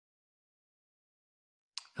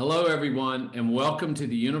Hello, everyone, and welcome to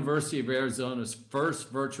the University of Arizona's first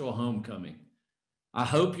virtual homecoming. I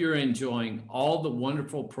hope you're enjoying all the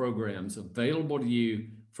wonderful programs available to you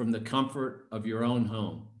from the comfort of your own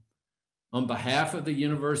home. On behalf of the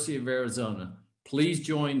University of Arizona, please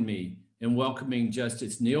join me in welcoming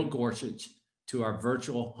Justice Neil Gorsuch to our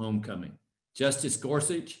virtual homecoming. Justice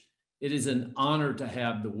Gorsuch, it is an honor to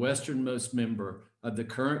have the westernmost member of the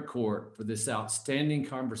current court for this outstanding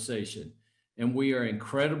conversation, and we are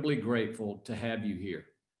incredibly grateful to have you here.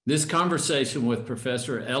 This conversation with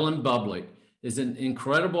Professor Ellen Bublick is an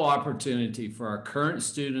incredible opportunity for our current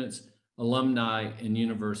students, alumni, and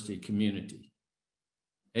university community.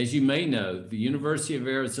 As you may know, the University of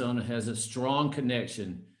Arizona has a strong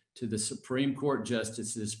connection to the Supreme Court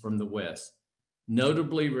justices from the West,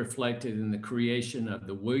 notably reflected in the creation of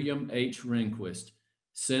the William H. Rehnquist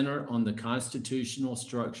Center on the Constitutional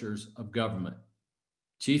Structures of Government.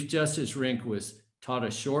 Chief Justice Rehnquist taught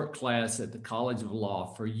a short class at the College of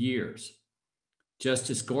Law for years.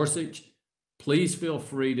 Justice Gorsuch, please feel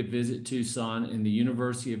free to visit Tucson and the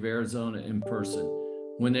University of Arizona in person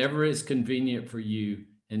whenever it's convenient for you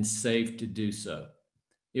and safe to do so.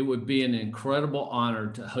 It would be an incredible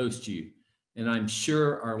honor to host you, and I'm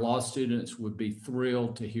sure our law students would be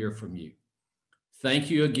thrilled to hear from you.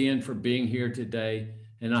 Thank you again for being here today,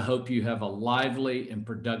 and I hope you have a lively and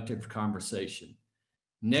productive conversation.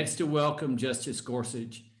 Next to welcome Justice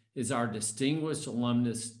Gorsuch is our distinguished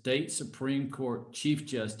alumnus, State Supreme Court Chief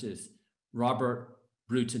Justice, Robert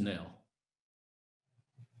Brutinel.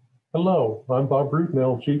 Hello, I'm Bob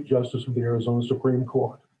Brutinel, Chief Justice of the Arizona Supreme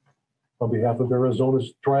Court. On behalf of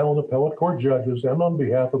Arizona's trial and appellate court judges and on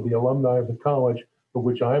behalf of the alumni of the college, of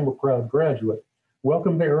which I am a proud graduate,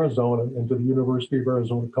 welcome to Arizona and to the University of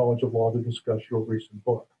Arizona College of Law to discuss your recent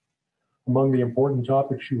book. Among the important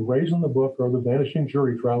topics you raise in the book are the vanishing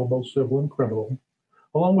jury trial, both civil and criminal,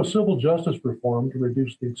 along with civil justice reform to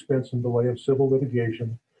reduce the expense and delay of civil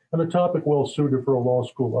litigation, and a topic well suited for a law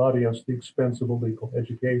school audience, the expense of a legal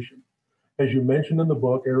education. As you mentioned in the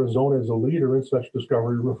book, Arizona is a leader in such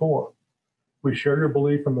discovery reform. We share your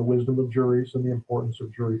belief in the wisdom of juries and the importance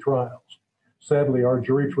of jury trials. Sadly, our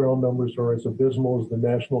jury trial numbers are as abysmal as the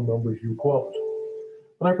national numbers you quote.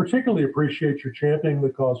 And I particularly appreciate your championing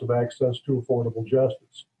the cause of access to affordable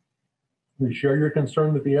justice. We share your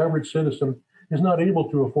concern that the average citizen is not able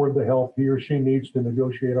to afford the help he or she needs to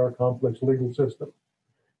negotiate our complex legal system.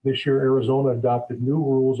 This year, Arizona adopted new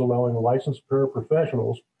rules allowing licensed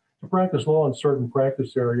paraprofessionals to practice law in certain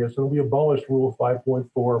practice areas, and we abolished Rule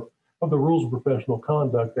 5.4 of the Rules of Professional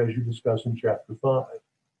Conduct, as you discuss in Chapter 5.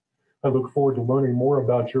 I look forward to learning more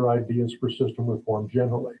about your ideas for system reform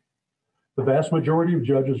generally. The vast majority of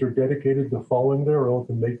judges are dedicated to following their oath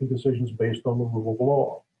and making decisions based on the rule of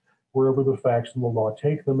law, wherever the facts in the law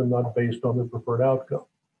take them and not based on their preferred outcome.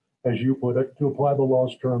 As you put it, to apply the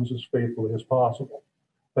law's terms as faithfully as possible.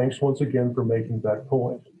 Thanks once again for making that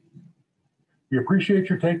point. We appreciate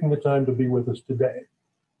your taking the time to be with us today.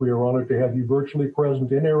 We are honored to have you virtually present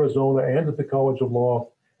in Arizona and at the College of Law,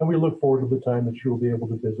 and we look forward to the time that you will be able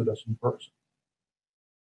to visit us in person.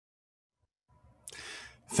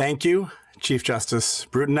 Thank you, Chief Justice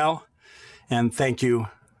Brutinel, and thank you,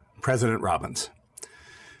 President Robbins.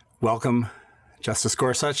 Welcome, Justice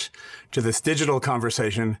Gorsuch, to this digital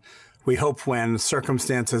conversation. We hope when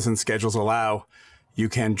circumstances and schedules allow, you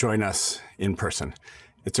can join us in person.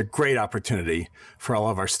 It's a great opportunity for all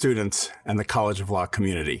of our students and the College of Law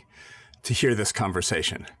community to hear this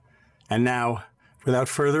conversation. And now, without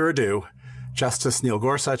further ado, Justice Neil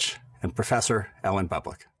Gorsuch and Professor Ellen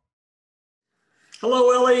Bublick.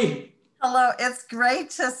 Hello, Ellie. Hello, it's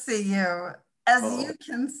great to see you. As you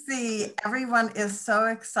can see, everyone is so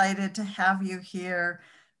excited to have you here,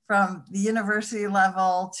 from the university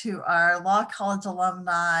level to our law college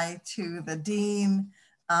alumni to the dean.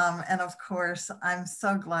 And of course, I'm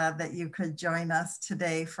so glad that you could join us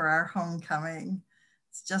today for our homecoming.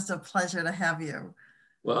 It's just a pleasure to have you.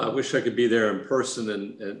 Well, I wish I could be there in person.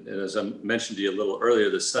 And as I mentioned to you a little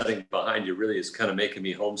earlier, the setting behind you really is kind of making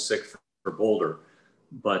me homesick for Boulder.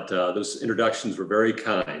 But those introductions were very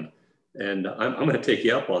kind. And I'm going to take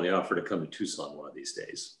you up on the offer to come to Tucson one of these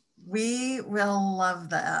days. We will love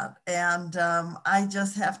that. And I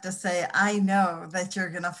just have to say, I know that you're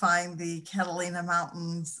going to find the Catalina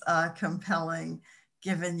Mountains compelling,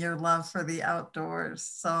 given your love for the outdoors.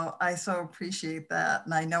 So I so appreciate that.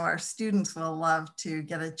 And I know our students will love to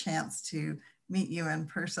get a chance to meet you in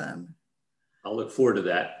person. I'll look forward to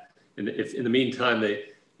that. And if in the meantime,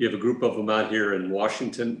 you have a group of them out here in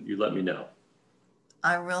Washington, you let me know.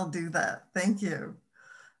 I will do that. Thank you.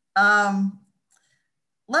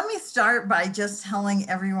 let me start by just telling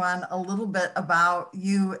everyone a little bit about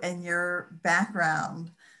you and your background.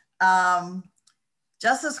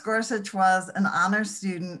 Justice Gorsuch was an honor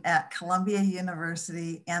student at Columbia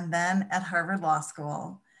University and then at Harvard Law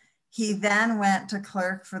School. He then went to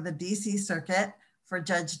clerk for the DC Circuit for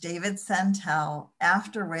Judge David Sentell,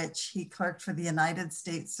 after which he clerked for the United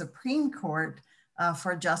States Supreme Court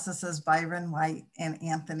for Justices Byron White and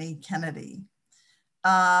Anthony Kennedy.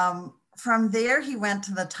 From there, he went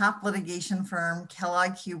to the top litigation firm,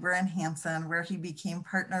 Kellogg, Huber and Hanson, where he became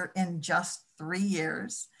partner in just 3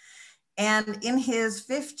 years. And in his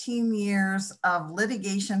 15 years of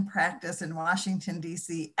litigation practice in Washington,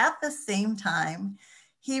 DC, at the same time,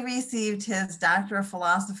 he received his Doctor of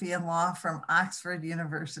Philosophy and Law from Oxford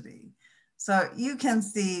University. So you can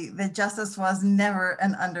see that Justice was never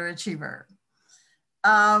an underachiever.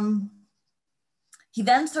 He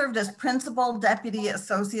then served as Principal Deputy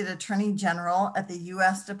Associate Attorney General at the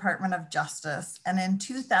US Department of Justice. And in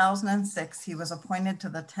 2006, he was appointed to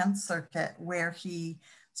the 10th Circuit, where he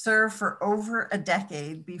served for over a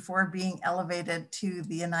decade before being elevated to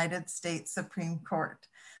the United States Supreme Court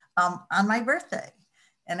on my birthday.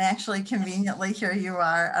 And actually, conveniently, here you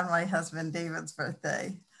are on my husband David's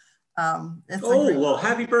birthday. Well,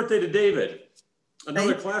 happy birthday to David,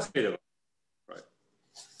 another classmate of mine.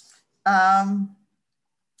 Right.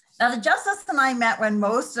 Now, the Justice and I met when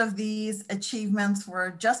most of these achievements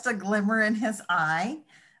were just a glimmer in his eye,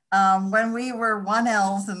 when we were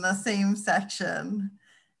 1Ls in the same section.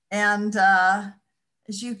 And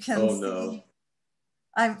as you can see,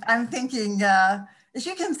 I'm thinking, as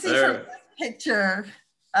you can see from this picture,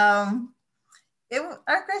 our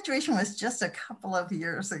graduation was just a couple of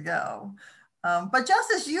years ago. But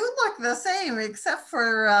Justice, you look the same, except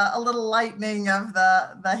for a little lightening of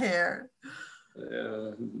the hair.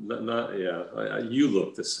 You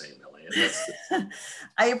look the same, Elliot.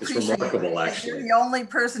 I appreciate it's remarkable, it. actually. You're the only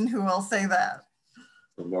person who will say that.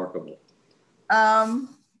 Remarkable.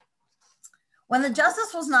 When the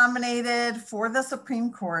Justice was nominated for the Supreme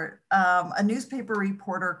Court, a newspaper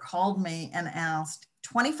reporter called me and asked,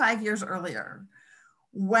 25 years earlier,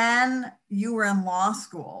 when you were in law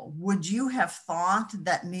school, would you have thought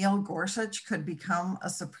that Neil Gorsuch could become a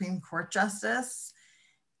Supreme Court justice?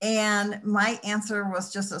 And my answer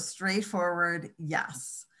was just a straightforward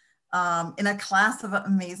yes. In a class of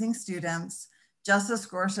amazing students, Justice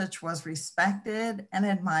Gorsuch was respected and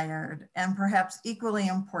admired, and perhaps equally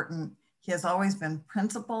important, he has always been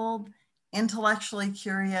principled, intellectually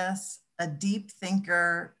curious, a deep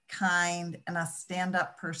thinker, kind, and a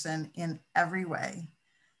stand-up person in every way.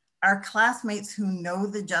 Our classmates who know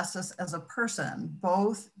the Justice as a person,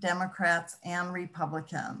 both Democrats and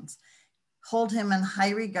Republicans, hold him in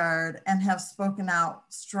high regard and have spoken out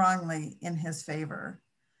strongly in his favor.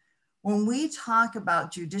 When we talk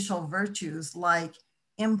about judicial virtues like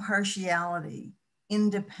impartiality,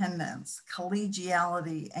 independence,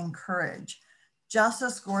 collegiality, and courage,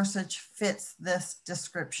 Justice Gorsuch fits this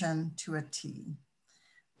description to a T.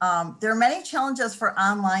 There are many challenges for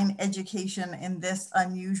online education in this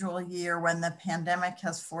unusual year when the pandemic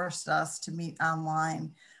has forced us to meet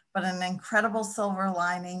online, but an incredible silver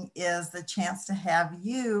lining is the chance to have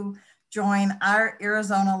you join our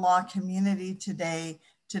Arizona law community today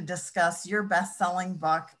to discuss your best-selling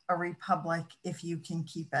book, A Republic If You Can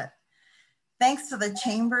Keep It. Thanks to the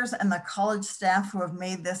chambers and the college staff who have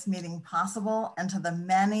made this meeting possible, and to the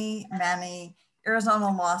many, many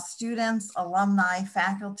Arizona law students, alumni,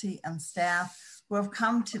 faculty, and staff who have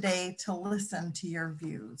come today to listen to your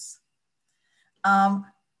views.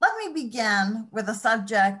 Let me begin with a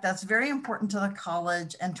subject that's very important to the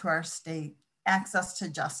college and to our state, access to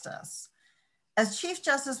justice. As Chief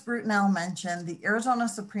Justice Brutinel mentioned, the Arizona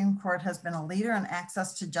Supreme Court has been a leader in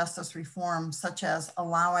access to justice reform, such as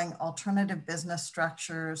allowing alternative business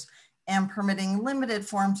structures and permitting limited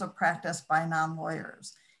forms of practice by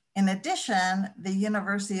non-lawyers. In addition, the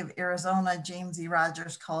University of Arizona James E.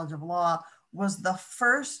 Rogers College of Law was the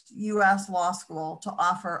first US law school to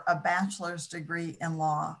offer a bachelor's degree in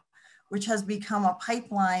law, which has become a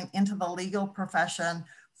pipeline into the legal profession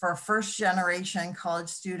for first-generation college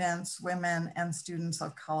students, women, and students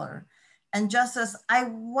of color. And Justice, I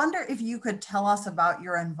wonder if you could tell us about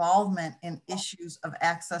your involvement in issues of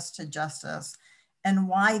access to justice and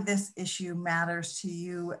why this issue matters to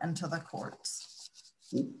you and to the courts.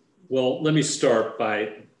 Well, let me start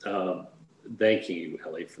by thanking you,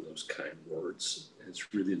 Ellie, for those kind words.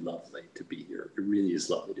 It's really lovely to be here. It really is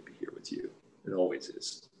lovely to be here with you. It always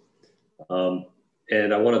is.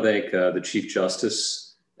 And I want to thank the Chief Justice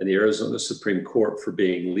and the Arizona Supreme Court for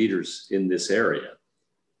being leaders in this area.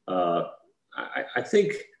 I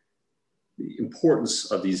think the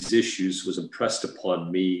importance of these issues was impressed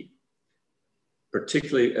upon me,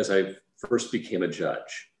 particularly as I first became a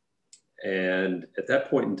judge. And at that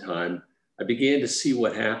point in time, I began to see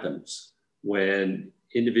what happens when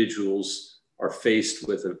individuals are faced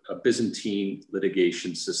with a Byzantine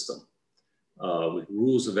litigation system with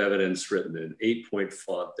rules of evidence written in 8-point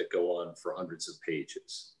font that go on for hundreds of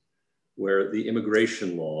pages, where the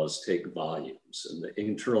immigration laws take volumes and the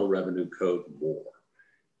Internal Revenue Code more.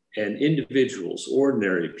 And individuals,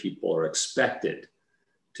 ordinary people, are expected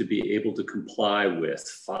to be able to comply with,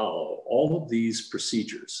 follow all of these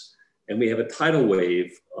procedures. And we have a tidal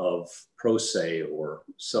wave of pro se or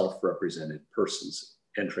self-represented persons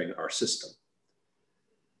entering our system.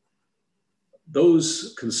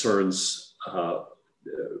 Those concerns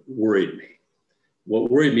worried me.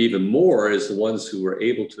 What worried me even more is the ones who were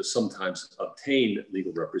able to sometimes obtain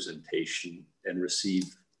legal representation and receive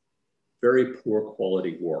very poor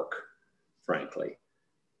quality work, frankly,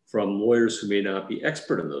 from lawyers who may not be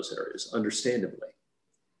expert in those areas, understandably.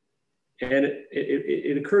 And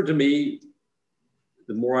it occurred to me,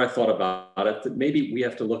 the more I thought about it, that maybe we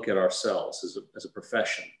have to look at ourselves as a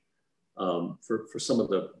profession for some of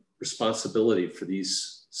the responsibility for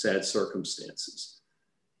these sad circumstances.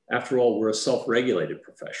 After all, we're a self-regulated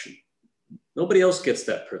profession. Nobody else gets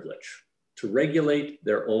that privilege to regulate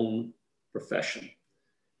their own profession.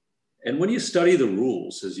 And when you study the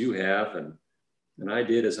rules, as you have, and I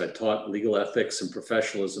did as I taught legal ethics and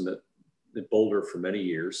professionalism at Boulder for many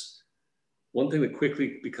years, one thing that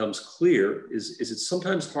quickly becomes clear is it's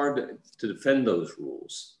sometimes hard to defend those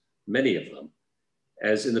rules, many of them,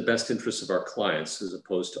 as in the best interests of our clients as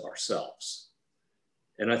opposed to ourselves.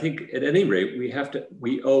 And I think at any rate,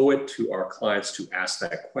 we owe it to our clients to ask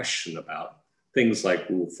that question about things like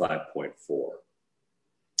Rule 5.4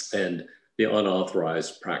 and the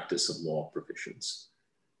unauthorized practice of law provisions,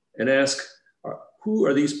 and ask, who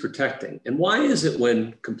are these protecting? And why is it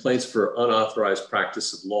when complaints for unauthorized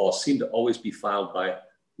practice of law seem to always be filed by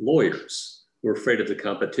lawyers who are afraid of the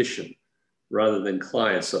competition rather than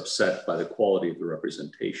clients upset by the quality of the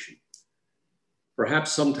representation?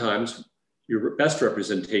 Perhaps sometimes your best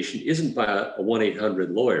representation isn't by a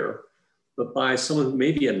 1-800 lawyer, but by someone who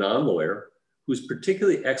may be a non-lawyer who's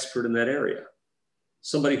particularly expert in that area.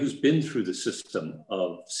 Somebody who's been through the system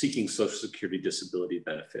of seeking Social Security disability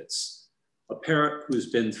benefits, a parent who's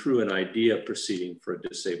been through an IDEA proceeding for a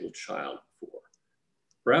disabled child before.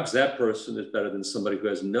 Perhaps that person is better than somebody who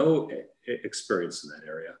has no experience in that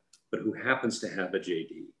area, but who happens to have a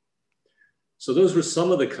JD. So those were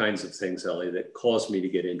some of the kinds of things, Ellie, that caused me to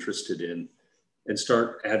get interested in and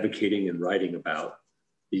start advocating and writing about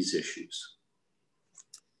these issues.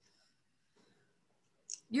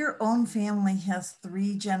 Your own family has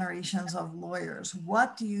 3 generations of lawyers.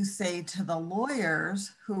 What do you say to the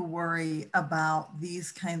lawyers who worry about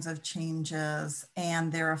these kinds of changes and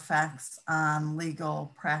their effects on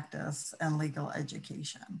legal practice and legal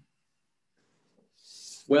education?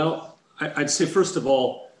 Well, I'd say, first of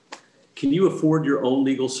all, can you afford your own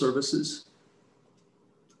legal services?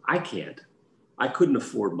 I can't. I couldn't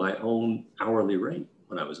afford my own hourly rate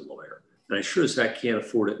when I was a lawyer. And I sure as heck can't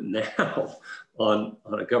afford it now on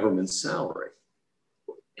a government salary.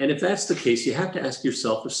 And if that's the case, you have to ask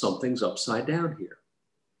yourself if something's upside down here.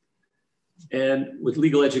 And with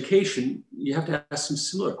legal education, you have to ask some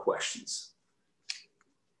similar questions.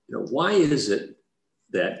 You know, why is it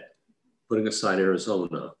that, putting aside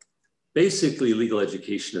Arizona, basically legal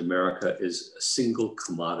education in America is a single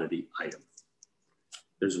commodity item?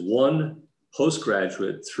 There's one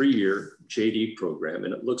postgraduate 3-year JD program,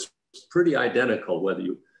 and it looks pretty identical whether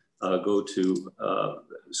you go to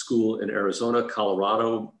school in Arizona,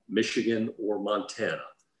 Colorado, Michigan, or Montana.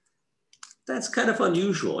 That's kind of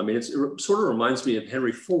unusual. I mean, it sort of reminds me of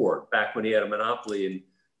Henry Ford back when he had a monopoly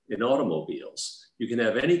in automobiles. You can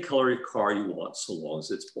have any color car you want so long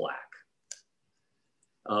as it's black.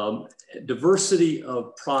 Diversity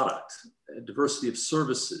of product, diversity of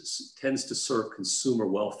services tends to serve consumer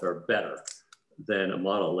welfare better than a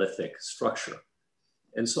monolithic structure.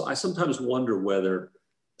 And so I sometimes wonder whether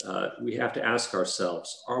we have to ask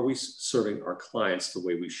ourselves, are we serving our clients the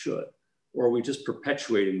way we should? Or are we just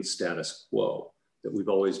perpetuating the status quo that we've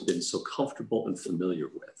always been so comfortable and familiar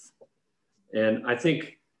with? And I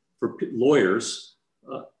think for lawyers,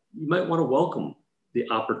 you might want to welcome the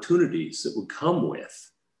opportunities that would come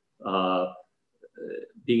with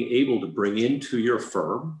being able to bring into your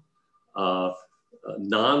firm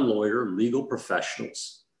non-lawyer legal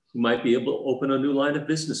professionals who might be able to open a new line of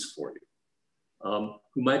business for you,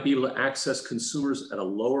 who might be able to access consumers at a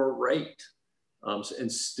lower rate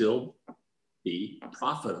and still be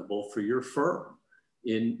profitable for your firm.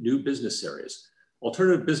 in new business areas.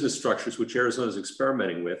 Alternative business structures, which Arizona is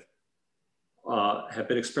experimenting with, have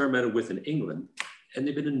been experimented with in England, and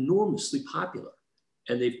they've been enormously popular.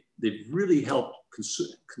 And they've really helped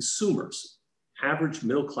consumers, average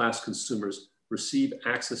middle-class consumers, receive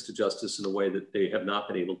access to justice in a way that they have not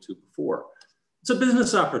been able to before. It's a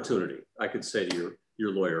business opportunity, I could say to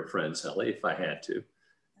your lawyer friends, Ellie, if I had to.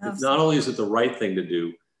 Not only is it the right thing to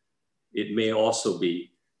do, it may also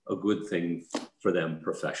be a good thing for them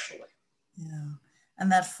professionally. Yeah,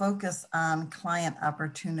 and that focus on client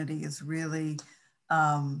opportunities really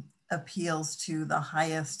appeals to the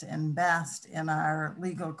highest and best in our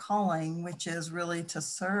legal calling, which is really to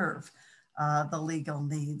serve the legal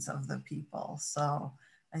needs of the people. So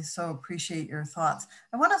I so appreciate your thoughts.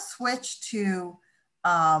 I want to switch to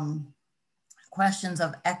questions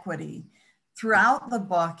of equity. Throughout the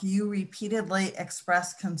book, you repeatedly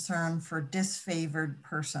express concern for disfavored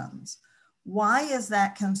persons. Why is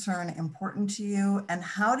that concern important to you? And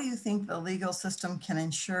how do you think the legal system can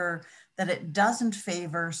ensure that it doesn't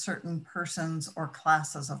favor certain persons or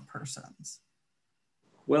classes of persons?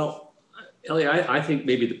 Well, Ellie, I think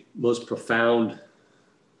maybe the most profound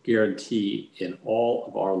guarantee in all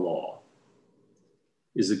of our law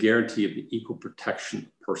is the guarantee of the equal protection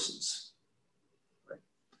of persons. Right?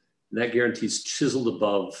 And that guarantee is chiseled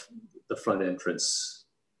above the front entrance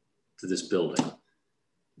to this building.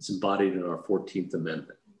 It's embodied in our 14th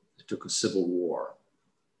Amendment. It took a civil war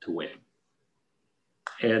to win.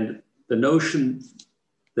 And the notion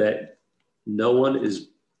that no one is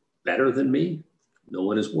better than me, no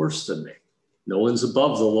one is worse than me, no one's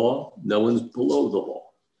above the law, no one's below the law.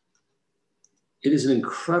 It is an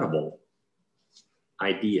incredible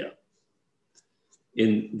idea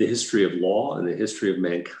in the history of law and the history of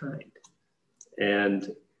mankind.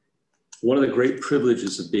 And one of the great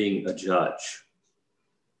privileges of being a judge,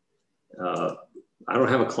 I don't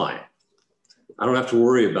have a client. I don't have to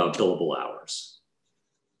worry about billable hours.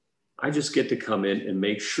 I just get to come in and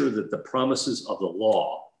make sure that the promises of the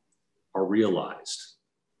law are realized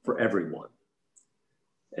for everyone.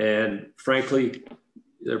 And frankly,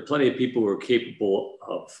 there are plenty of people who are capable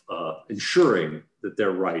of ensuring that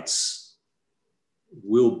their rights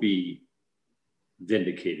will be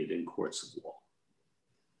vindicated in courts of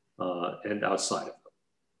law and outside of them.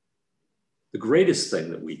 The greatest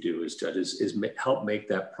thing that we do as judges is help make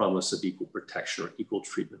that promise of equal protection or equal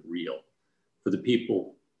treatment real for the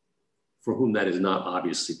people for whom that is not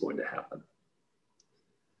obviously going to happen.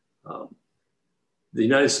 The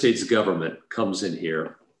United States government comes in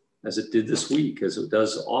here, as it did this week, as it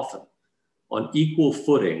does often, on equal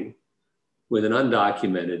footing with an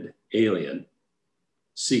undocumented alien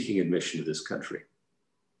seeking admission to this country.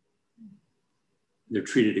 They're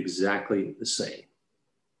treated exactly the same.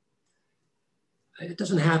 It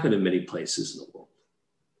doesn't happen in many places in the world.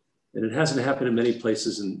 And it hasn't happened in many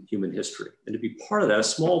places in human history. And to be part of that, a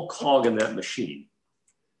small cog in that machine,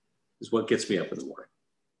 is what gets me up in the morning.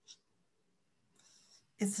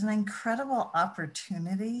 It's an incredible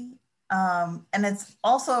opportunity. And it's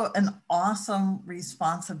also an awesome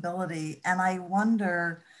responsibility. And I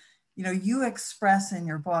wonder, you know, you express in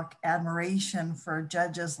your book admiration for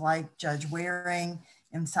judges like Judge Waring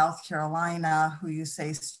in South Carolina, who you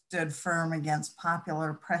say stood firm against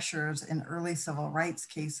popular pressures in early civil rights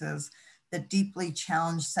cases that deeply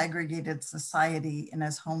challenged segregated society in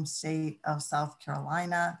his home state of South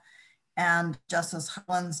Carolina, and Justice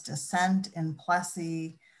Harlan's dissent in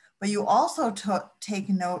Plessy. But you also take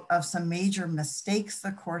note of some major mistakes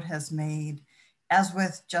the court has made, as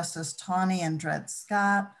with Justice Taney and Dred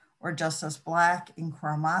Scott, or Justice Black in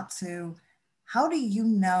Korematsu. How do you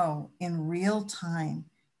know in real time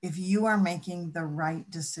if you are making the right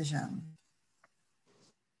decision?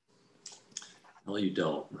 Well, you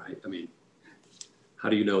don't, right? I mean, how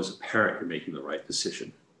do you know as a parent you're making the right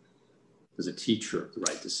decision? As a teacher, the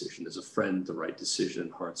right decision? As a friend, the right decision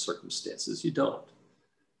in hard circumstances? You don't.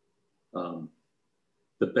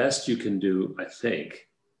 The best you can do, I think,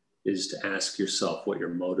 is to ask yourself what your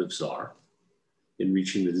motives are in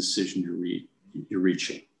reaching the decision you're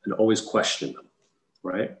reaching, and always question them,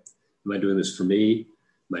 right? Am I doing this for me?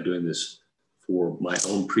 Am I doing this for my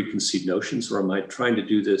own preconceived notions, or am I trying to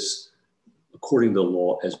do this according to the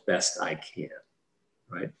law as best I can,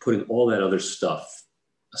 right? Putting all that other stuff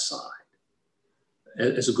aside,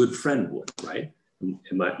 as a good friend would, right?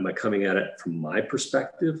 Am I coming at it from my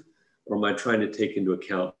perspective, or am I trying to take into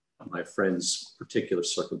account my friend's particular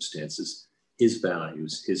circumstances, his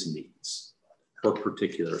values, his needs, her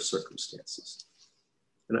particular circumstances?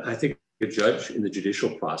 And I think a judge in the judicial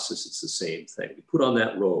process, it's the same thing. We put on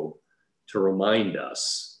that robe to remind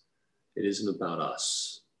us it isn't about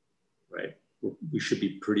us, right? we should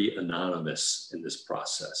be pretty anonymous in this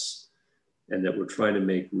process, and that we're trying to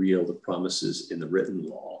make real the promises in the written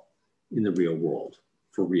law in the real world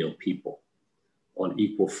for real people on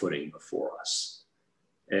equal footing before us.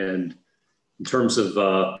 And in terms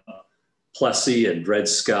of Plessy and Dred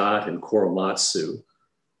Scott and Korematsu,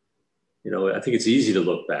 I think it's easy to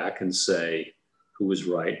look back and say who was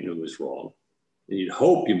right and who was wrong. And you'd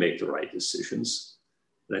hope you make the right decisions.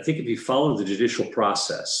 And I think if you follow the judicial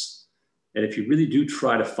process, and if you really do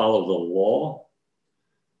try to follow the law,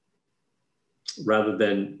 rather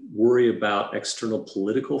than worry about external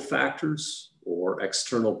political factors or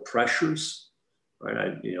external pressures, right?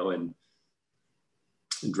 And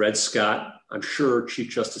Dred Scott, I'm sure Chief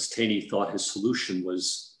Justice Taney thought his solution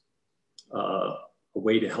was a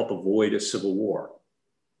way to help avoid a civil war.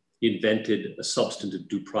 He invented a substantive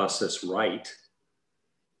due process right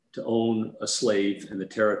to own a slave in the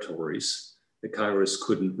territories that Congress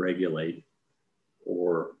couldn't regulate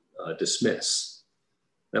or dismiss.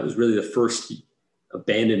 That was really the first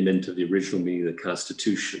abandonment of the original meaning of the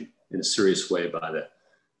Constitution in a serious way by the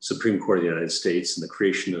Supreme Court of the United States and the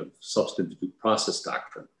creation of substantive due process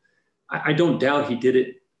doctrine. I don't doubt he did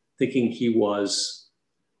it thinking he was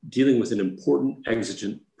dealing with an important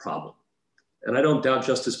exigent problem. And I don't doubt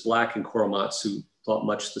Justice Black and Korematsu thought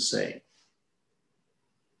much the same.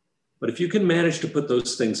 But if you can manage to put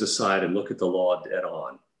those things aside and look at the law dead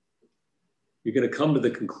on, you're going to come to the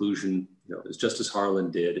conclusion, as Justice Harlan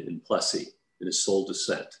did in Plessy in his sole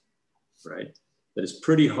dissent, right? That it's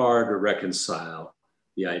pretty hard to reconcile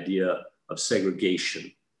the idea of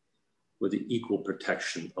segregation with the equal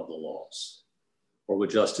protection of the laws, or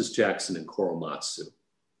with Justice Jackson and Korematsu,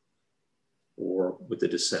 or with the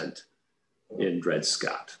dissent in Dred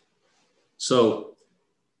Scott. So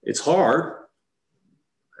it's hard,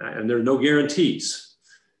 and there are no guarantees.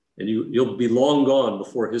 And you'll be long gone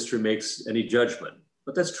before history makes any judgment.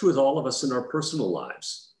 But that's true with all of us in our personal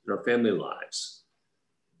lives, in our family lives,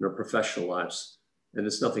 in our professional lives. And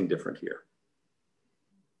it's nothing different here.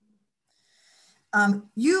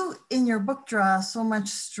 You, in your book, draw so much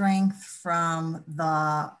strength from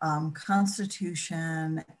the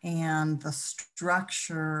Constitution and the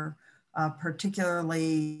structure,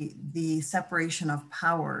 particularly the separation of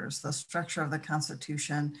powers, the structure of the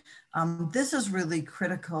Constitution. This is really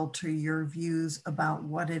critical to your views about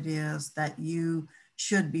what it is that you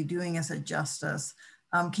should be doing as a justice.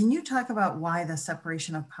 Can you talk about why the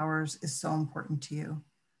separation of powers is so important to you?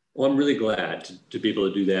 Well, I'm really glad to be able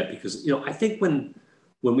to do that because, I think when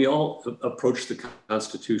we all approach the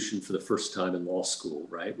Constitution for the first time in law school,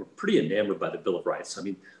 right, we're pretty enamored by the Bill of Rights. I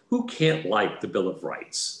mean, who can't like the Bill of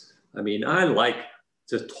Rights? I mean, I like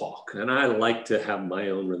to talk and I like to have my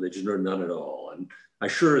own religion or none at all. And I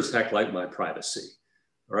sure as heck like my privacy,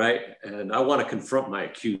 right? And I want to confront my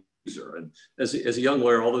accuser. And as a young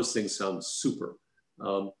lawyer, all those things sound super.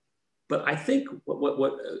 But I think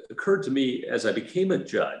what occurred to me as I became a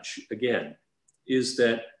judge, again, is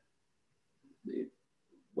that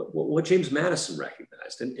what James Madison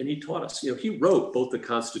recognized, and he taught us, he wrote both the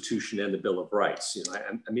Constitution and the Bill of Rights.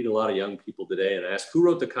 I meet a lot of young people today and I ask, who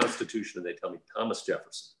wrote the Constitution? And they tell me Thomas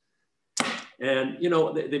Jefferson. And,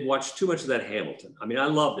 they've watched too much of that Hamilton. I mean, I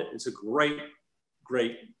loved it. It's a great,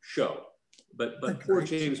 great show. But poor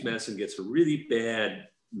James Madison gets a really bad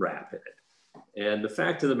rap in it. And the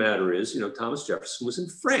fact of the matter is, Thomas Jefferson was in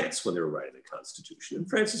France when they were writing the Constitution. And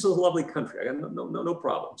France is a lovely country. I got no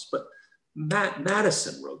problems. But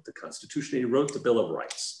Madison wrote the Constitution. And he wrote the Bill of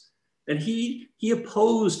Rights. And he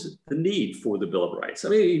opposed the need for the Bill of Rights. I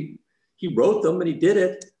mean, he wrote them and he did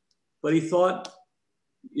it. But he thought,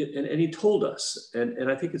 and he told us, and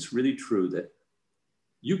I think it's really true that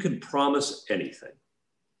you can promise anything.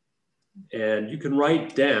 And you can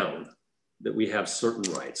write down that we have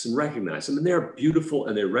certain rights and recognize them. And they're beautiful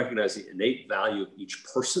and they recognize the innate value of each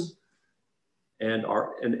person and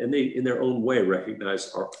they, in their own way,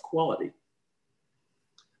 recognize our equality.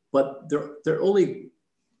 But they're only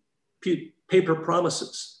paper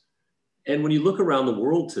promises. And when you look around the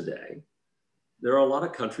world today, there are a lot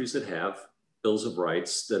of countries that have bills of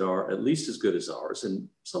rights that are at least as good as ours, and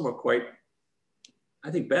some are quite, I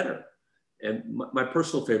think, better. And my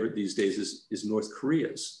personal favorite these days is North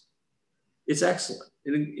Korea's. It's excellent.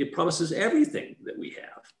 It promises everything that we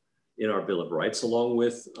have in our Bill of Rights, along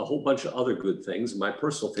with a whole bunch of other good things. And my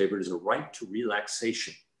personal favorite is a right to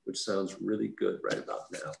relaxation, which sounds really good right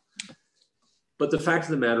about now. But the fact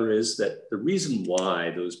of the matter is that the reason why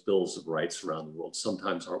those bills of rights around the world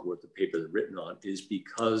sometimes aren't worth the paper they're written on is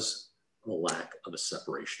because of a lack of a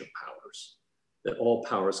separation of powers, that all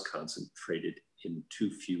power is concentrated in too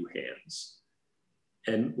few hands.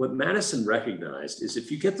 And what Madison recognized is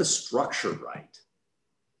if you get the structure right,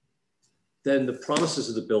 then the promises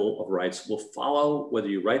of the Bill of Rights will follow whether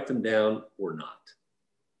you write them down or not.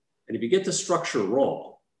 And if you get the structure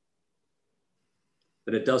wrong,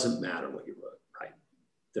 then it doesn't matter what you wrote, right?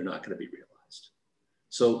 They're not going to be realized.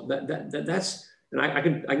 So that's, and I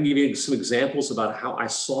can give you some examples about how I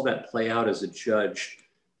saw that play out as a judge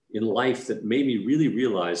in life that made me really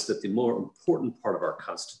realize that the more important part of our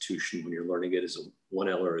Constitution, when you're learning it, is a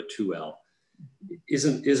 1L or a 2L,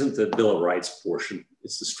 isn't the Bill of Rights portion,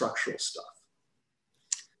 it's the structural stuff.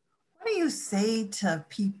 What do you say to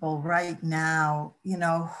people right now, you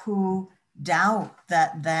know, who doubt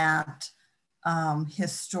that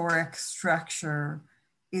historic structure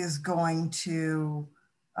is going to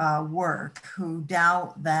work, who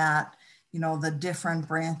doubt that, you know, the different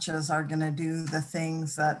branches are going to do the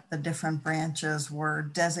things that the different branches were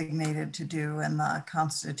designated to do in the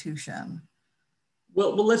Constitution?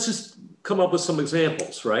 Well, let's just come up with some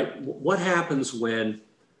examples, right? What happens when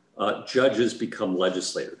judges become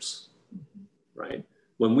legislators, right?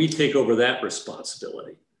 When we take over that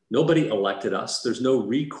responsibility, nobody elected us. There's no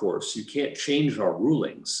recourse. You can't change our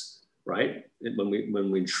rulings, right? When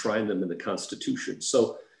we enshrine them in the Constitution.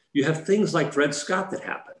 So you have things like Dred Scott that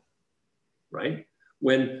happen, right?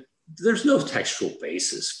 When there's no textual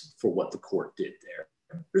basis for what the court did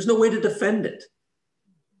there. There's no way to defend it.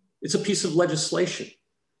 It's a piece of legislation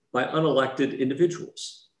by unelected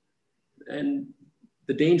individuals. And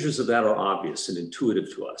the dangers of that are obvious and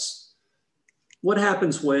intuitive to us. What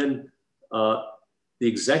happens when the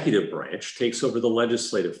executive branch takes over the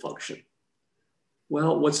legislative function?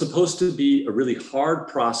 Well, what's supposed to be a really hard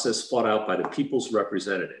process fought out by the people's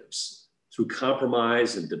representatives through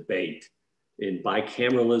compromise and debate in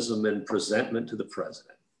bicameralism and presentment to the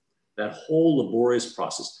president, that whole laborious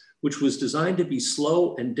process, which was designed to be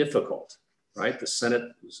slow and difficult, right? The Senate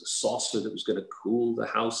was a saucer that was going to cool the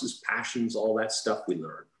House's passions, all that stuff we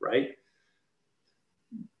learned, right?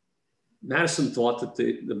 Madison thought that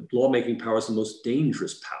the lawmaking power is the most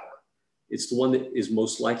dangerous power. It's the one that is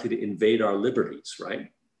most likely to invade our liberties,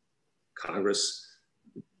 right? Congress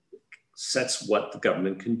sets what the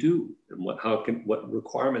government can do and what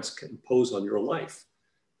requirements can impose on your life.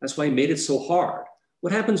 That's why he made it so hard.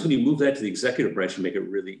 What happens when you move that to the executive branch and make it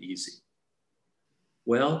really easy?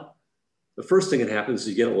 Well, the first thing that happens is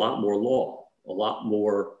you get a lot more law, a lot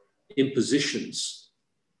more impositions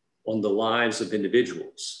on the lives of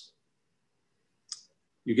individuals.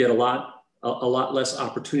 You get a lot less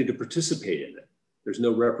opportunity to participate in it. There's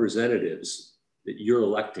no representatives that you're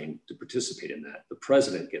electing to participate in that. The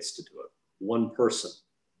president gets to do it, one person.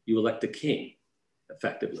 You elect a king,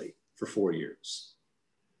 effectively, for 4 years.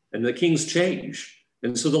 And the kings change,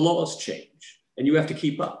 and so the laws change, and you have to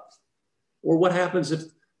keep up. Or what happens if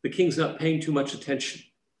the king's not paying too much attention?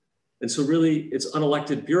 And so really, it's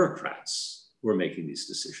unelected bureaucrats who are making these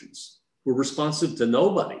decisions, who are responsive to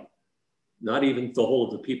nobody, not even the whole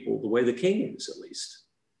of the people, the way the king is, at least,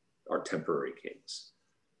 our temporary kings.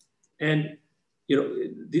 And you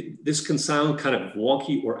know, this can sound kind of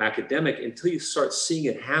wonky or academic until you start seeing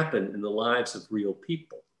it happen in the lives of real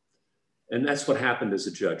people. And that's what happened as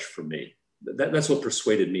a judge for me. That's what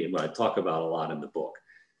persuaded me, and what I talk about a lot in the book.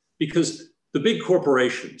 Because the big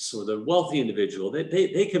corporations or the wealthy individual,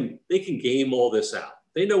 they can game all this out.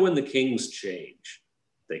 They know when the kings change.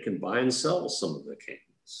 They can buy and sell some of the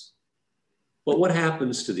kings. But what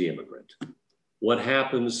happens to the immigrant? What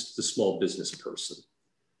happens to the small business person?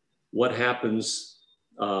 What happens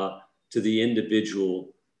to the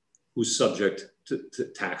individual who's subject to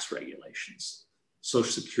tax regulations,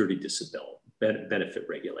 Social Security disability, benefit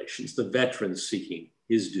regulations, the veteran seeking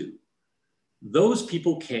his due? Those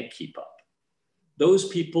people can't keep up. Those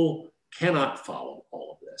people cannot follow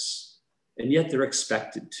all of this, and yet they're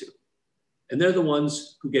expected to. And they're the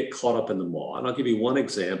ones who get caught up in the law. And I'll give you one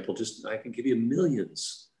example, I can give you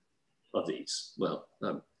millions of these. Well,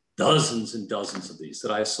 dozens and dozens of these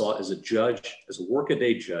that I saw as a judge, as a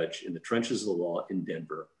workaday judge in the trenches of the law in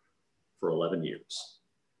Denver for 11 years.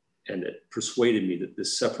 And it persuaded me that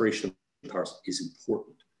this separation of powers is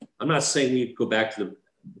important. I'm not saying we go back to the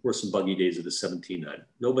horse and buggy days of the 1790s.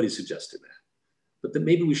 Nobody's suggesting that. But that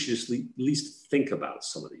maybe we should just at least think about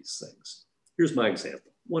some of these things. Here's my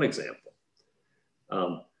example, one example.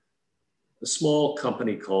 A small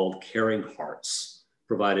company called Caring Hearts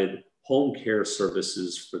provided home care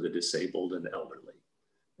services for the disabled and elderly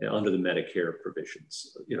under the Medicare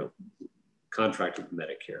provisions, you know, contracted with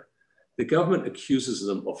Medicare. The government accuses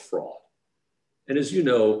them of fraud. And as you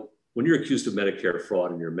know, when you're accused of Medicare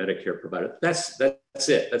fraud and you're a Medicare provider, that's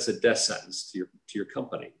it. That's a death sentence to your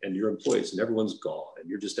company and your employees, and everyone's gone, and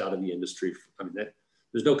you're just out in the industry. I mean,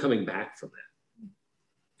 There's no coming back from that.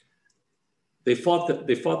 They fought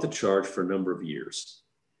the charge for a number of years.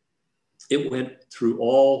 It went through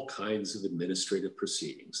all kinds of administrative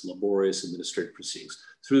proceedings, laborious administrative proceedings,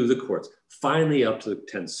 through the courts, finally up to the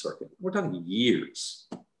 10th Circuit. We're talking years.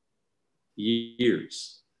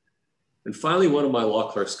 And finally, one of my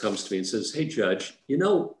law clerks comes to me and says, hey, Judge, you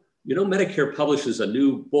know, Medicare publishes a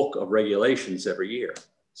new book of regulations every year. I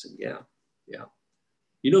said, yeah.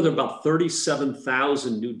 You know, there are about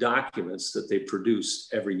 37,000 new documents that they produce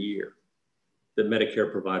every year that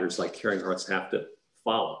Medicare providers like Caring Hearts have to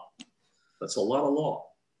follow. That's a lot of law.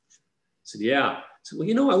 I said, yeah. I said, well,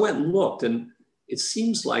 you know, I went and looked, and it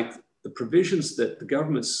seems like the provisions that the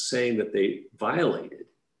government's saying that they violated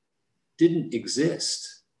didn't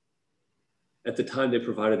exist at the time they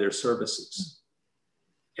provided their services.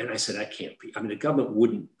 And I said, I can't be. I mean, the government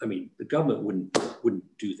wouldn't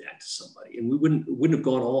do that to somebody, and we wouldn't have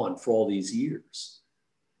gone on for all these years.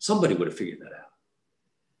 Somebody would have figured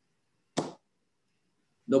that out.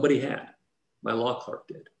 Nobody had. My law clerk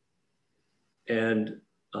did. And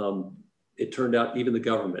it turned out even the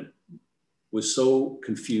government was so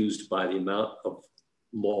confused by the amount of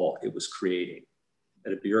law it was creating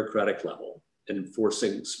at a bureaucratic level and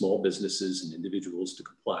enforcing small businesses and individuals to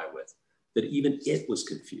comply with, that even it was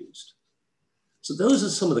confused. So those are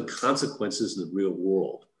some of the consequences in the real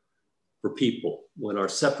world for people when our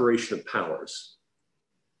separation of powers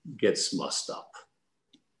gets mussed up.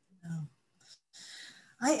 Yeah.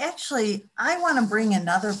 I want to bring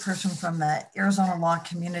another person from the Arizona law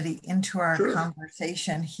community into our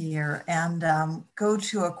conversation here and go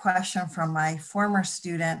to a question from my former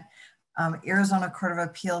student, Arizona Court of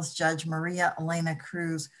Appeals Judge Maria Elena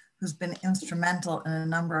Cruz, who's been instrumental in a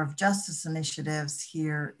number of justice initiatives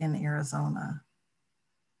here in Arizona.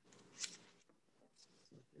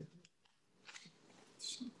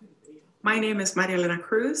 My name is Maria Elena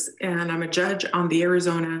Cruz, and I'm a judge on the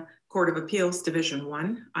Arizona Court of Appeals Division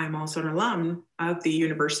 1. I'm also an alum of the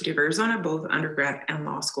University of Arizona, both undergrad and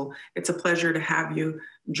law school. It's a pleasure to have you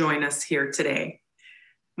join us here today.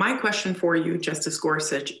 My question for you, Justice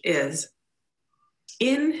Gorsuch, is,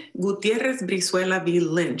 in Gutierrez Brizuela v.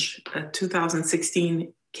 Lynch, a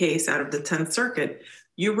 2016 case out of the 10th Circuit,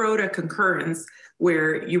 you wrote a concurrence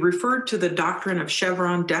where you referred to the doctrine of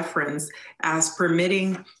Chevron deference as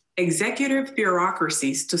permitting executive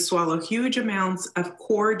bureaucracies to swallow huge amounts of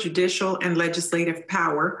core judicial and legislative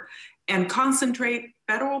power and concentrate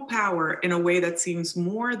federal power in a way that seems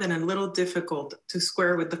more than a little difficult to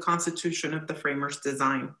square with the Constitution of the framers'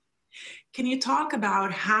 design. Can you talk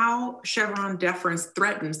about how Chevron deference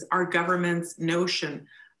threatens our government's notion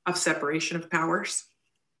of separation of powers?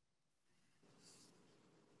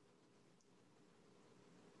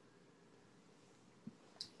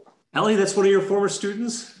 Ellie, that's one of your former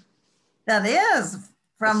students? That is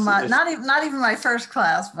from not even my first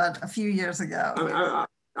class, but a few years ago.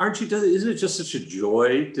 Aren't you? Isn't it just such a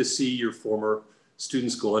joy to see your former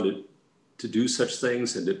students go on to do such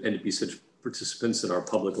things and to be such participants in our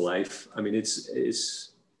public life? I mean,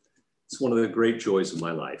 it's one of the great joys of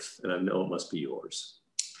my life, and I know it must be yours.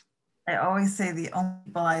 I always say the only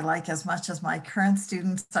people I like as much as my current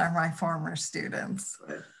students are my former students.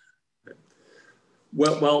 Right.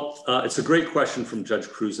 Well, it's a great question from Judge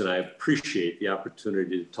Cruz, and I appreciate the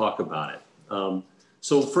opportunity to talk about it.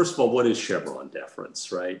 So first of all, what is Chevron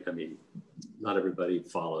deference, right? I mean, not everybody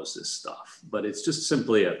follows this stuff, but it's just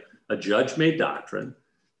simply a judge-made doctrine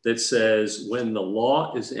that says when the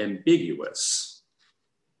law is ambiguous,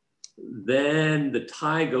 then the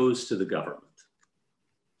tie goes to the government.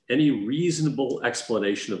 Any reasonable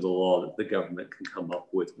explanation of the law that the government can come up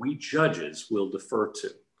with, we judges will defer to.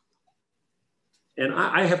 And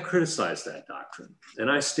I have criticized that doctrine,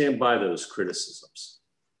 and I stand by those criticisms.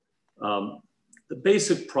 The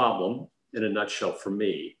basic problem, in a nutshell for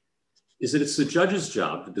me, is that it's the judge's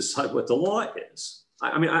job to decide what the law is.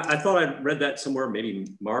 I mean, I thought I read that somewhere, maybe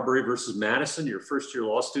Marbury versus Madison. Your first year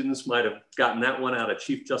law students might have gotten that one out of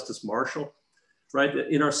Chief Justice Marshall, right?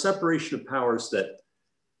 In our separation of powers, that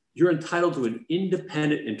you're entitled to an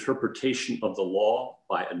independent interpretation of the law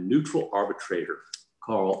by a neutral arbitrator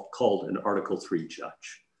called an Article III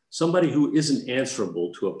judge, somebody who isn't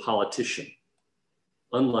answerable to a politician,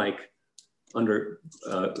 unlike under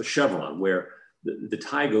Chevron, where the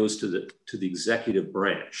tie goes to the executive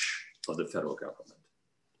branch of the federal government,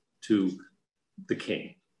 to the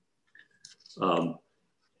king.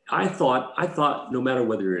 I thought no matter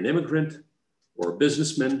whether you're an immigrant or a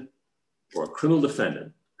businessman or a criminal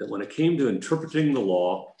defendant, that when it came to interpreting the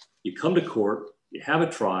law, you come to court, you have a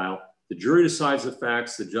trial, the jury decides the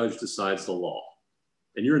facts, the judge decides the law.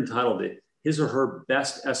 And you're entitled to his or her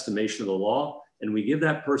best estimation of the law and we give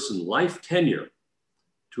that person life tenure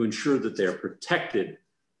to ensure that they're protected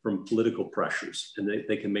from political pressures and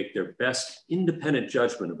they can make their best independent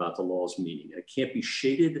judgment about the law's meaning. It can't be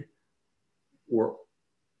shaded or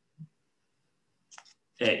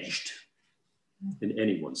edged in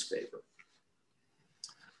anyone's favor.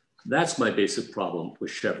 That's my basic problem with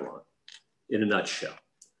Chevron in a nutshell.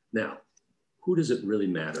 Now, who does it really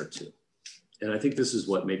matter to? And I think this is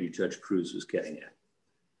what maybe Judge Cruz was getting at.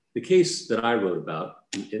 The case that I wrote about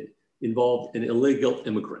involved an illegal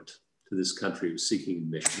immigrant to this country who was seeking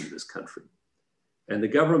admission to this country. And the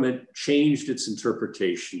government changed its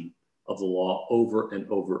interpretation of the law over and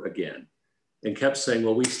over again and kept saying,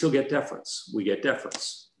 well, we still get deference. We get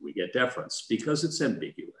deference. We get deference because it's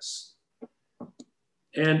ambiguous.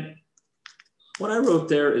 And what I wrote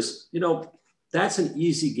there is, you know, that's an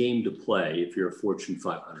easy game to play if you're a Fortune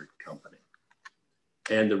 500 company.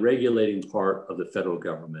 And the regulating part of the federal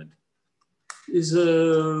government is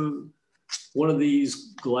one of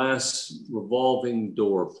these glass revolving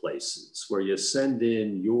door places where you send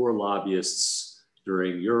in your lobbyists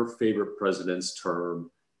during your favorite president's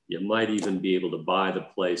term. You might even be able to buy the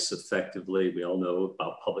place effectively. We all know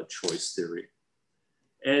about public choice theory.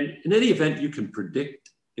 And in any event, you can predict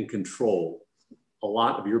and control a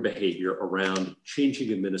lot of your behavior around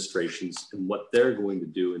changing administrations and what they're going to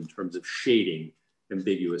do in terms of shading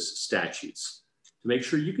ambiguous statutes to make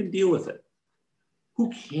sure you can deal with it.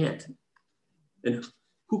 Who can't? And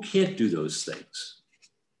who can't do those things?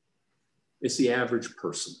 It's the average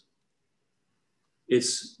person.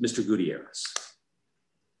 It's Mr. Gutierrez.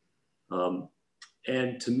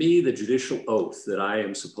 And to me, the judicial oath that I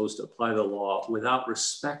am supposed to apply the law without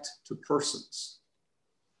respect to persons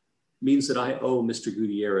means that I owe Mr.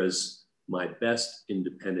 Gutierrez my best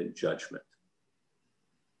independent judgment,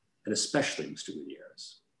 and especially Mr.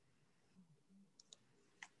 Gutierrez.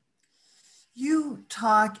 You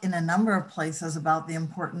talk in a number of places about the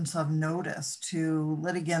importance of notice to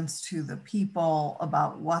litigants, to the people,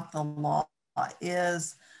 about what the law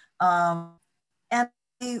is. And I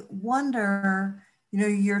wonder, you know,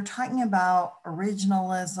 you're talking about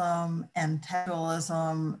originalism and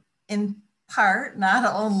textualism in part,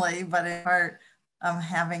 not only, but in part,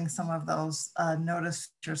 having some of those notice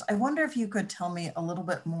features. I wonder if you could tell me a little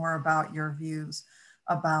bit more about your views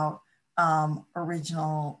about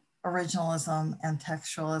originalism and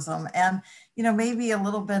textualism, and, you know, maybe a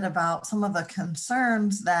little bit about some of the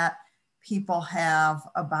concerns that people have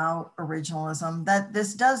about originalism, that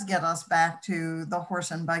this does get us back to the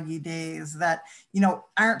horse and buggy days, that, you know,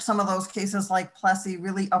 aren't some of those cases like Plessy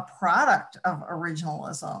really a product of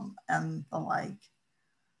originalism and the like?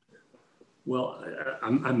 Well,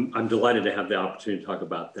 I'm delighted to have the opportunity to talk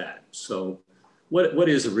about that. So what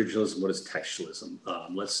is originalism? What is textualism?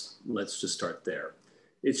 Let's just start there.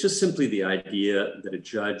 It's just simply the idea that a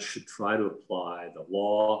judge should try to apply the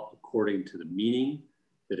law according to the meaning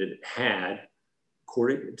that it had,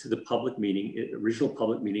 according to the public meaning, original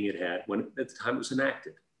public meaning it had when at the time it was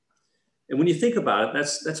enacted. And when you think about it,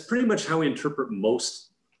 that's pretty much how we interpret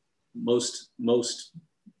most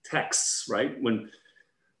texts, right? When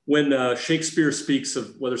Shakespeare speaks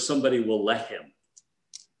of whether somebody will let him,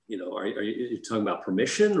 you know, are you talking about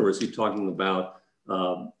permission, or is he talking about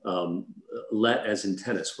let as in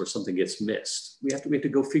tennis, where something gets missed? We have to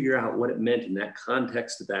go figure out what it meant in that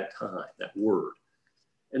context at that time, that word.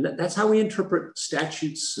 And that's how we interpret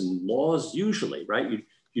statutes and laws usually, right? You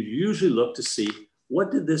usually look to see, what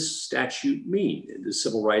did this statute mean? In the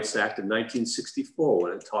Civil Rights Act of 1964,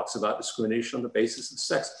 when it talks about discrimination on the basis of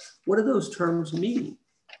sex, what do those terms mean?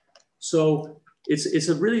 So it's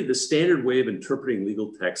really the standard way of interpreting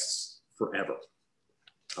legal texts forever.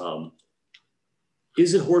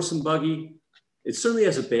 Is it horse and buggy? It certainly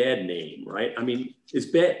has a bad name, right? I mean, it's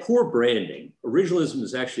bad, poor branding. Originalism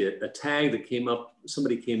is actually a tag that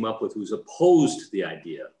somebody came up with who's opposed to the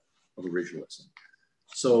idea of originalism.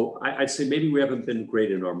 So I'd say maybe we haven't been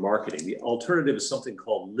great in our marketing. The alternative is something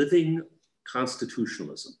called living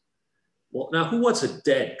constitutionalism. Well, now who wants a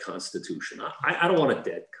dead constitution? I don't want a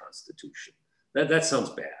dead constitution. That sounds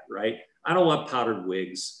bad, right? I don't want powdered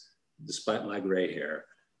wigs, despite my gray hair.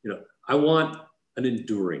 You know, I want an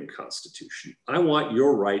enduring constitution. I want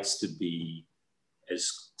your rights to be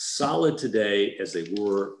as solid today as they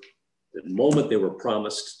were the moment they were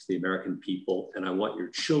promised to the American people. And I want your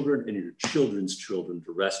children and your children's children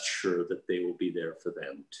to rest sure that they will be there for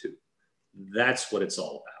them too. That's what it's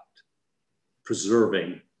all about.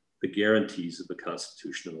 Preserving the guarantees of the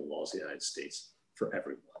Constitution and the laws of the United States for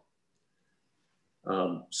everyone.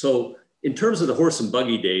 So in terms of the horse and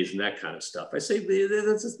buggy days and that kind of stuff, I say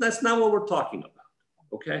that's not what we're talking about,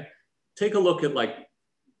 okay? Take a look at, like,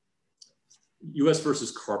 US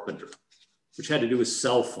versus Carpenter, which had to do with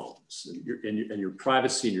cell phones and your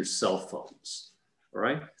privacy in your cell phones, all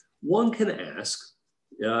right? One can ask,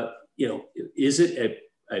 is it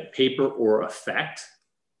a paper or effect,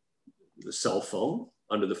 the cell phone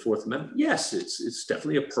under the Fourth Amendment? Yes, it's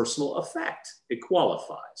definitely a personal effect. It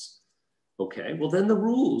qualifies. Okay, well then the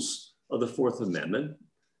rules of the Fourth Amendment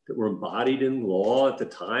that were embodied in law at the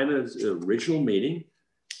time of the original meeting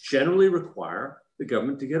generally require the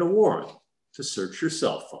government to get a warrant to search your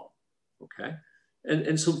cell phone, okay?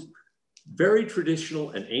 And so very traditional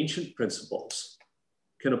and ancient principles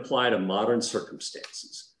can apply to modern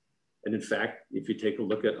circumstances. And in fact, if you take a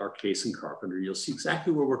look at our case in Carpenter, you'll see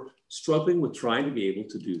exactly where we're struggling with trying to be able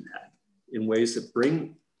to do that in ways that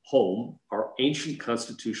bring home our ancient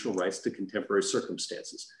constitutional rights to contemporary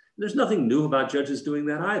circumstances. And there's nothing new about judges doing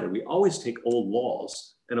that either. We always take old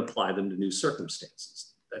laws and apply them to new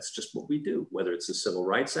circumstances. That's just what we do, whether it's the Civil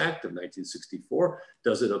Rights Act of 1964,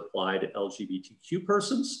 does it apply to LGBTQ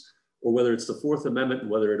persons, or whether it's the Fourth Amendment,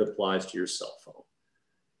 whether it applies to your cell phone.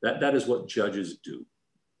 That is what judges do.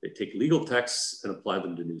 They take legal texts and apply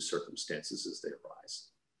them to new circumstances as they arise.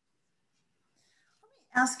 Let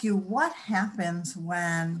me ask you, what happens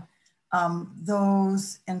when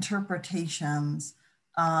those interpretations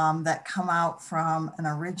that come out from an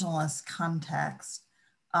originalist context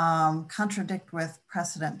contradict with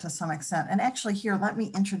precedent to some extent? And actually here, let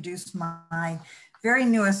me introduce my very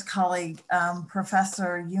newest colleague,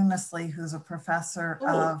 Professor Eunice Lee, who's a professor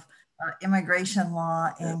of immigration law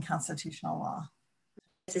and constitutional law.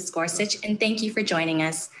 This is Gorsuch, and thank you for joining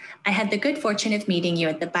us. I had the good fortune of meeting you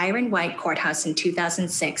at the Byron White Courthouse in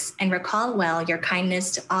 2006 and recall well your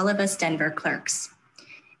kindness to all of us Denver clerks.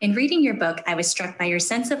 In reading your book, I was struck by your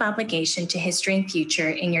sense of obligation to history and future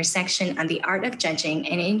in your section on the art of judging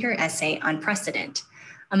and in your essay on precedent.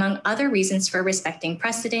 Among other reasons for respecting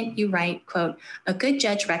precedent, you write, quote, "A good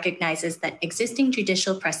judge recognizes that existing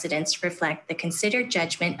judicial precedents reflect the considered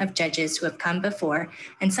judgment of judges who have come before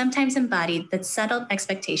and sometimes embody the settled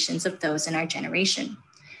expectations of those in our generation.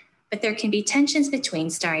 But there can be tensions between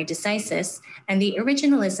stare decisis and the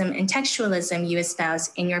originalism and textualism you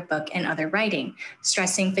espouse in your book and other writing,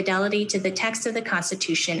 stressing fidelity to the text of the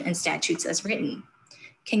Constitution and statutes as written.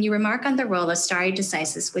 Can you remark on the role of stare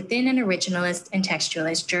decisis within an originalist and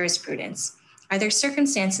textualist jurisprudence? Are there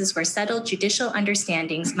circumstances where settled judicial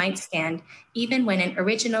understandings might stand even when an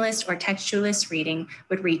originalist or textualist reading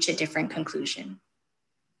would reach a different conclusion?"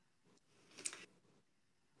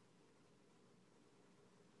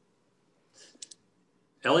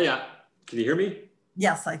 Elliot, can you hear me?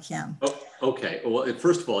 Yes, I can. Oh, okay. Well,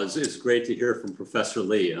 first of all, it's great to hear from Professor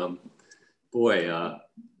Lee.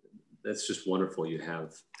 That's just wonderful. You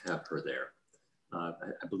have her there. I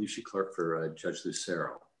believe she clerked for Judge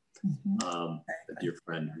Lucero, a dear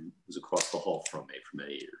friend who was across the hall from me for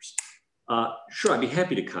many years. Sure, I'd be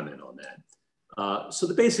happy to comment on that. So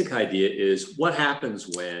the basic idea is what happens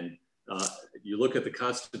when you look at the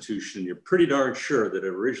Constitution, you're pretty darn sure that it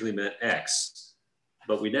originally meant X,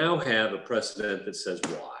 but we now have a precedent that says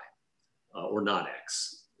Y or not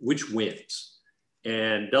X, which wins?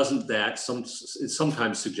 And doesn't that, it's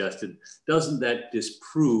sometimes suggested, doesn't that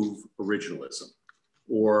disprove originalism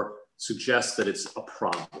or suggest that it's a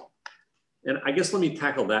problem? And I guess let me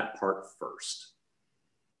tackle that part first.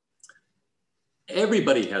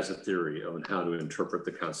 Everybody has a theory on how to interpret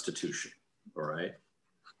the Constitution, all right?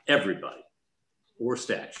 Everybody, or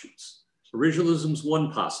statutes. Originalism's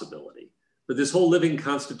one possibility. But this whole living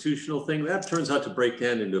constitutional thing, that turns out to break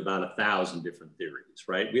down into about 1,000 different theories,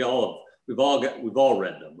 right? We've all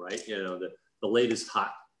read them, right? You know, the latest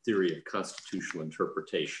hot theory of constitutional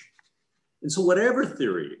interpretation. And so whatever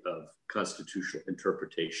theory of constitutional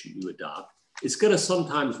interpretation you adopt, it's going to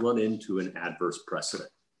sometimes run into an adverse precedent.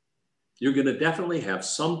 You're going to definitely have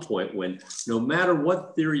some point when no matter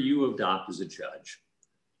what theory you adopt as a judge,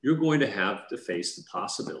 you're going to have to face the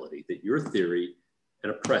possibility that your theory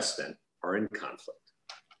and a precedent are in conflict.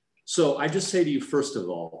 So I just say to you, first of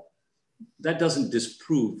all, that doesn't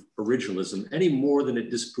disprove originalism any more than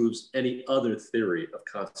it disproves any other theory of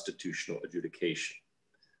constitutional adjudication.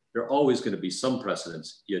 There are always going to be some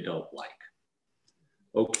precedents you don't like.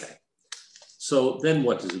 Okay, so then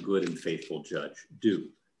what does a good and faithful judge do?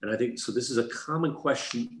 And I think, so this is a common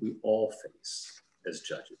question we all face as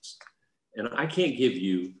judges. And I can't give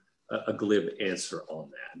you a glib answer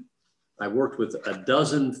on that. I worked with a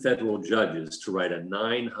dozen federal judges to write a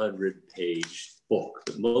 900-page book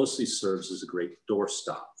that mostly serves as a great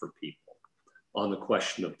doorstop for people on the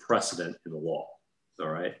question of precedent in the law, all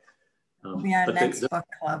right? Be our next book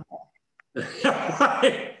club.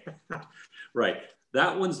 Right, right.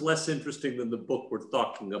 That one's less interesting than the book we're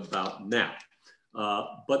talking about now.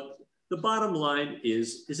 But the bottom line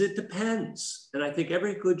is it depends. And I think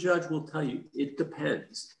every good judge will tell you it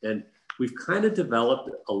depends. And we've kind of developed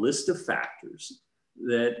a list of factors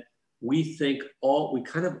that we think we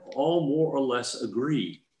kind of all more or less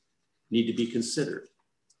agree need to be considered.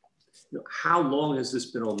 You know, how long has this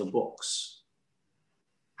been on the books?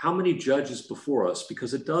 How many judges before us,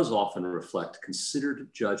 because it does often reflect considered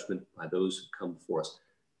judgment by those who come before us.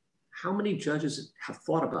 How many judges have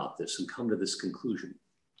thought about this and come to this conclusion?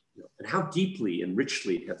 You know, and how deeply and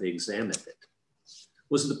richly have they examined it?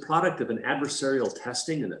 Was it the product of an adversarial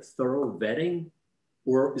testing and a thorough vetting,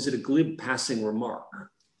 or is it a glib passing remark?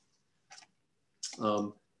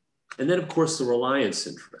 And then, of course, the reliance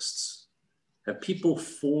interests. Have people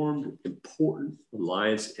formed important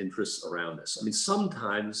reliance interests around this? I mean,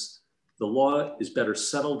 sometimes the law is better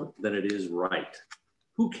settled than it is right.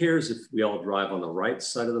 Who cares if we all drive on the right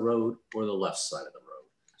side of the road or the left side of the road,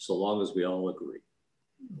 so long as we all agree,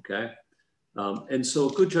 okay? And so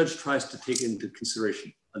a good judge tries to take into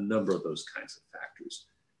consideration a number of those kinds of factors.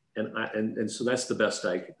 And so that's the best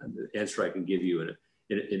answer I can give you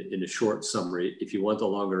in a short summary. If you want a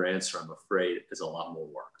longer answer, I'm afraid it's a lot more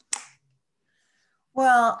work.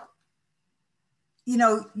 Well, you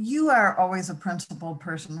know, you are always a principled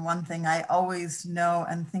person. One thing I always know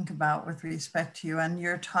and think about with respect to you, and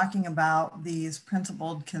you're talking about these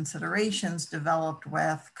principled considerations developed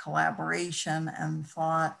with collaboration and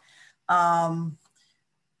thought.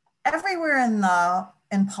 Everywhere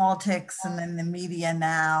in politics and in the media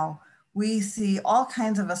now, we see all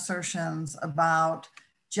kinds of assertions about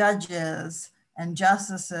judges and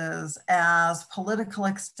justices as political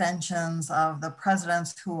extensions of the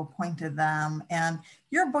presidents who appointed them. And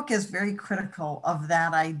your book is very critical of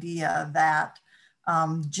that idea that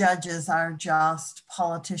judges are just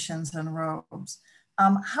politicians in robes.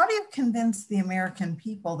 How do you convince the American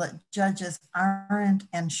people that judges aren't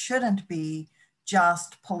and shouldn't be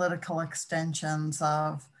just political extensions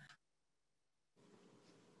of?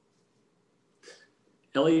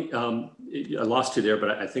 Ellie, I lost you there,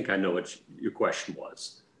 but I think I know what your question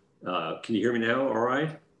was. Can you hear me now? All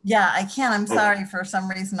right. Yeah, I can. I'm sorry, for some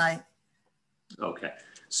reason Okay.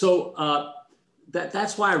 So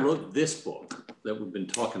that's why I wrote this book that we've been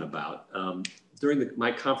talking about. During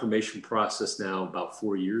my confirmation process now about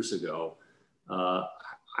 4 years ago,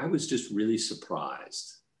 I was just really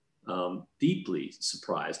surprised, deeply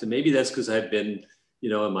surprised. And maybe that's because I've been, you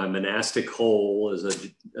know, in my monastic hole as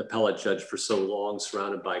an appellate judge for so long,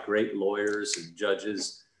 surrounded by great lawyers and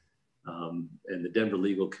judges, and the Denver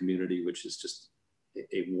legal community, which is just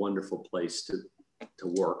a wonderful place to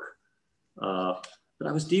work. But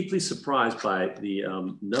I was deeply surprised by the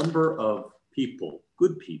number of people,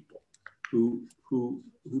 good people, who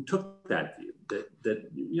took that view that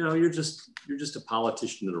you know, you're just a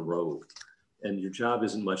politician in a robe, and your job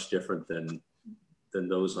isn't much different than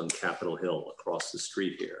those on Capitol Hill across the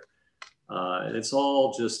street here. And it's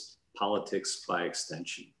all just politics by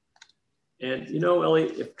extension. And you know, Ellie,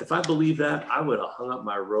 if I believed that, I would have hung up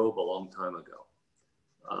my robe a long time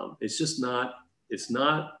ago. It's just not, it's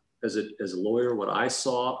not as a lawyer, what I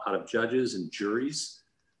saw out of judges and juries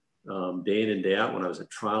day in and day out when I was a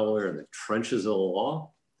trial lawyer in the trenches of the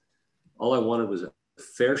law. All I wanted was a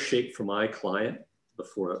fair shake for my client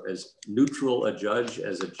before as neutral a judge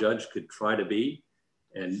as a judge could try to be,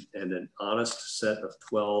 and an honest set of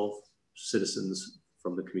 12 citizens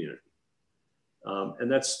from the community.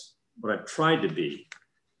 And that's what I've tried to be.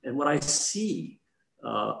 And what I see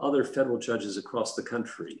other federal judges across the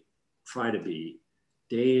country try to be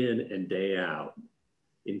day in and day out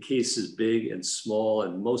in cases big and small,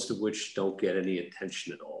 and most of which don't get any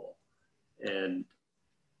attention at all. And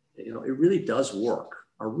you know, it really does work.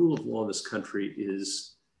 Our rule of law in this country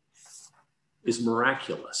is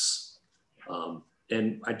miraculous.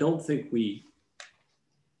 And I don't think we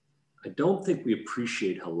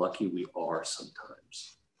appreciate how lucky we are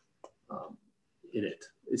sometimes in it.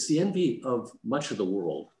 It's the envy of much of the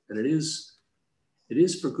world, and it is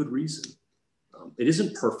for good reason. It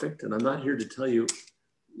isn't perfect, and I'm not here to tell you,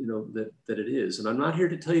 you know, that it is. And I'm not here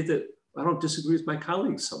to tell you that I don't disagree with my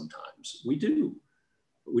colleagues sometimes. We do.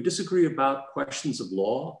 We disagree about questions of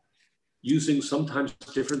law, using sometimes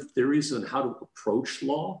different theories on how to approach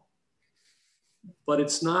law, but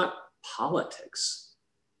it's not politics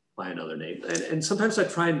by another name. And sometimes I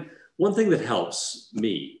try, and one thing that helps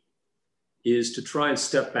me is to try and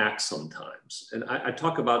step back sometimes. And I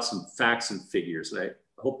talk about some facts and figures, and I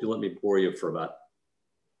hope you'll let me bore you for about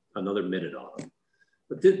another minute on them.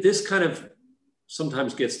 But this kind of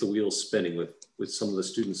sometimes gets the wheels spinning with some of the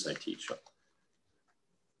students I teach.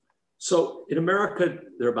 So in America,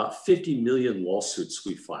 there are about 50 million lawsuits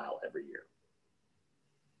we file every year.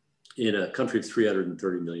 in a country of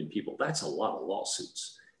 330 million people. That's a lot of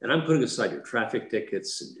lawsuits. And I'm putting aside your traffic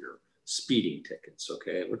tickets and your speeding tickets,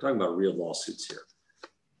 okay? We're talking about real lawsuits here.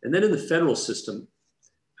 And then in the federal system,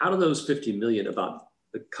 out of those 50 million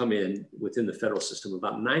that come in within the federal system,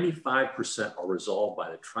 about 95% are resolved by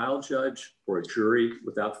the trial judge or a jury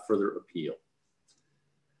without further appeal.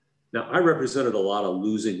 Now, I represented a lot of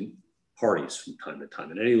losing parties from time to time,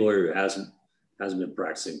 and any lawyer who hasn't been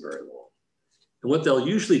practicing very long. And what they'll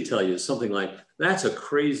usually tell you is something like, that's a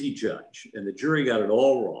crazy judge, and the jury got it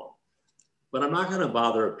all wrong. But I'm not going to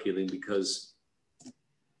bother appealing because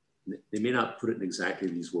they may not put it in exactly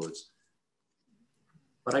these words.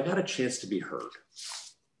 But I got a chance to be heard.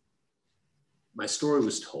 My story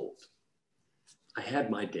was told. I had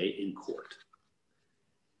my day in court.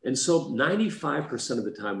 And so 95% of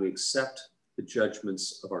the time we accept the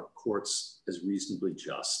judgments of our courts as reasonably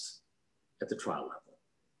just at the trial level.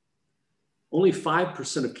 Only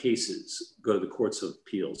 5% of cases go to the courts of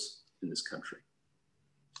appeals in this country.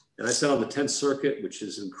 And I sat on the 10th Circuit, which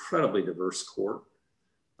is an incredibly diverse court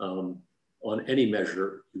on any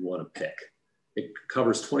measure you want to pick. It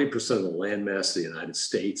covers 20% of the landmass of the United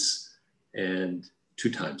States and 2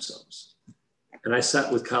 time zones. And I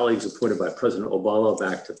sat with colleagues appointed by President Obama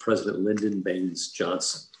back to President Lyndon Baines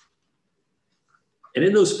Johnson. And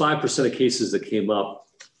in those 5% of cases that came up,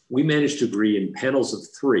 we managed to agree in panels of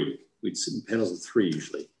 3. We'd sit in panels of 3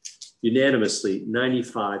 usually, unanimously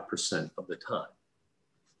 95% of the time.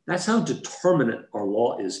 That's how determinate our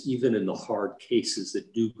law is, even in the hard cases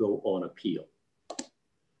that do go on appeal.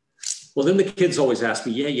 Well, then the kids always ask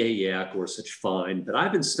me, yeah, Gorsuch, fine. But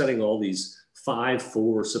I've been studying all these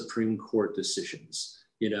 5-4 Supreme Court decisions,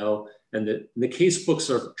 and the case books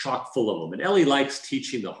are chock full of them. And Ellie likes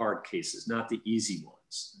teaching the hard cases, not the easy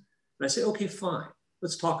ones. And I say, okay, fine,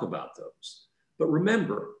 let's talk about those. But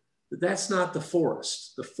remember that that's not the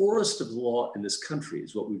forest. The forest of law in this country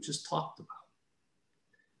is what we've just talked about.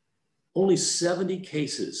 Only 70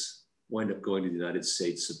 cases wind up going to the United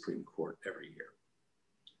States Supreme Court every year.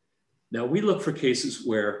 Now, we look for cases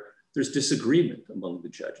where there's disagreement among the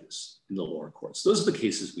judges in the lower courts. Those are the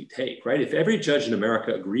cases we take, right? If every judge in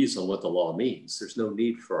America agrees on what the law means, there's no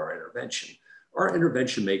need for our intervention. Our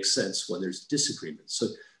intervention makes sense when there's disagreement. So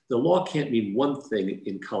the law can't mean one thing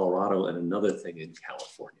in Colorado and another thing in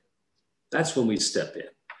California. That's when we step in.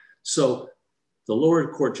 So the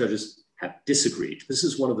lower court judges have disagreed. This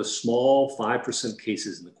is one of the small 5%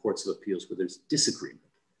 cases in the courts of appeals where there's disagreement.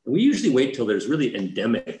 And we usually wait till there's really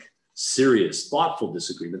endemic, serious, thoughtful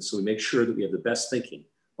disagreement, so we make sure that we have the best thinking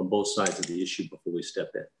on both sides of the issue before we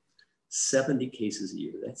step in. 70 cases a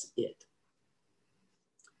year, that's it.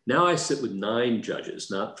 Now I sit with 9 judges,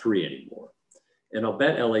 not 3 anymore. And I'll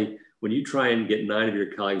bet, Ellie, when you try and get 9 of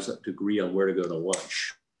your colleagues to agree on where to go to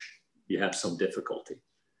lunch, you have some difficulty.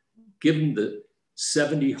 Given the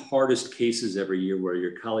 70 hardest cases every year where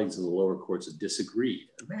your colleagues in the lower courts have disagreed,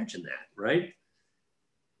 imagine that, right?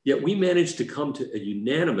 Yet we managed to come to a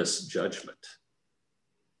unanimous judgment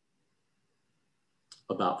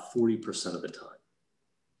about 40% of the time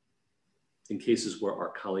in cases where our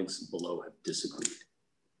colleagues below have disagreed.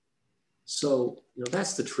 So,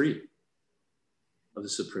 that's the treat of the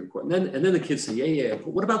Supreme Court. And then the kids say, yeah, but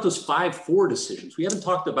what about those 5-4 decisions? We haven't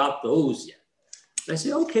talked about those yet. And I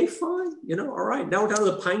say, okay, fine, all right. Now we're down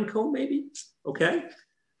to the pine cone, maybe, okay?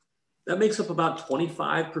 That makes up about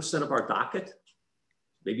 25% of our docket,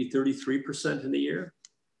 maybe 33% in the year.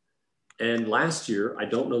 And last year, I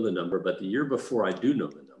don't know the number, but the year before I do know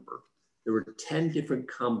the number, there were 10 different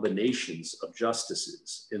combinations of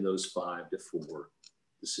justices in those 5-4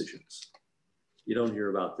 decisions. You don't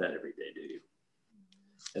hear about that every day, do you?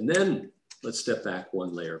 And then let's step back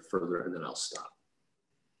one layer further and then I'll stop.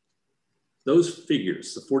 Those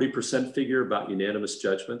figures, the 40% figure about unanimous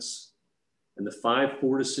judgments and the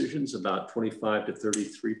 5-4 decisions about 25 to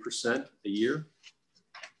 33% a year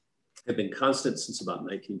have been constant since about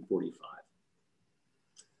 1945.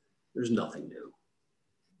 There's nothing new,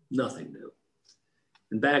 nothing new.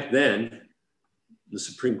 And back then, the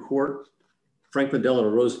Supreme Court, Franklin Delano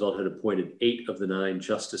Roosevelt had appointed 8 of the 9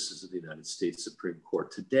 justices of the United States Supreme Court.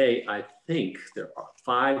 Today, I think there are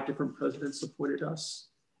 5 different presidents appointed us,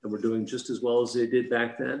 and we're doing just as well as they did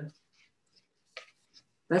back then.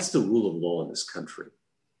 That's the rule of law in this country.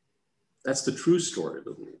 That's the true story of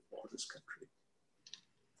the rule of law in this country.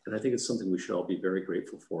 And I think it's something we should all be very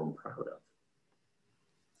grateful for and proud of.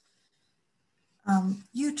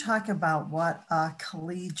 You talk about what a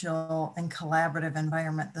collegial and collaborative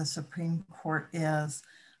environment the Supreme Court is.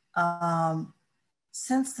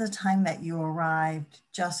 Since the time that you arrived,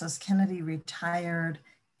 Justice Kennedy retired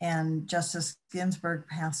and Justice Ginsburg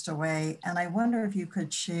passed away. And I wonder if you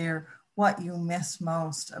could share what you miss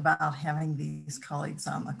most about having these colleagues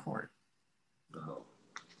on the court. Oh.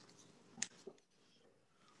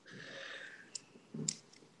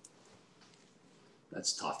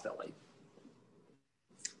 That's tough, Ellie.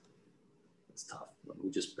 That's tough. We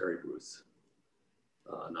just buried Ruth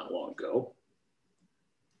not long ago.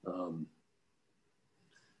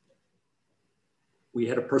 We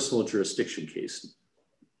had a personal jurisdiction case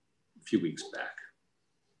a few weeks back.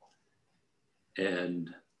 And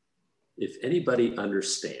if anybody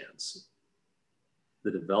understands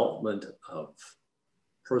the development of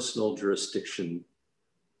personal jurisdiction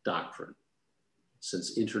doctrine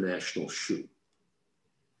since international shoe,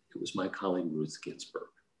 it was my colleague Ruth Ginsburg.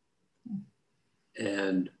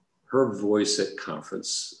 And her voice at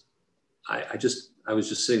conference, I was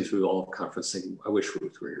just sitting through all of conference thinking, I wish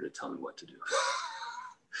Ruth were here to tell me what to do.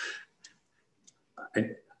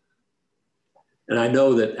 And I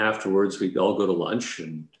know that afterwards we'd all go to lunch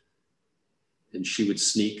and she would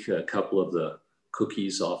sneak a couple of the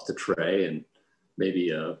cookies off the tray and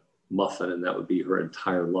maybe a muffin, and that would be her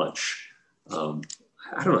entire lunch. I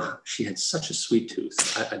don't know, she had such a sweet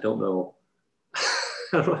tooth. I don't know, I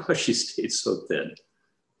don't know how she stayed so thin.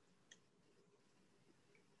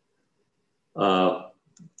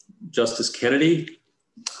 Justice Kennedy,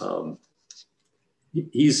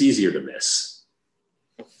 he's easier to miss.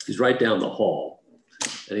 He's right down the hall,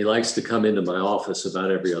 and he likes to come into my office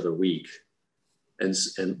about every other week and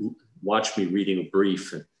watch me reading a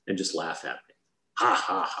brief and just laugh at me. Ha,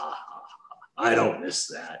 ha, ha, ha, ha. I don't miss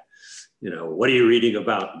that. You know, what are you reading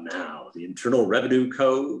about now? The Internal Revenue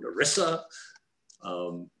Code, ERISA?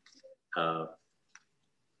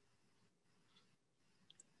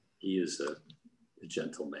 He is a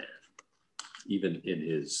gentle man, even in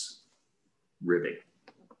his ribbing.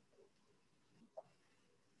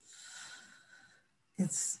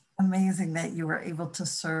 It's amazing that you were able to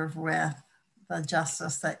serve with the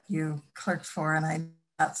justice that you clerked for, and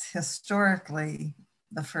that's historically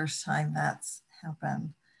the first time that's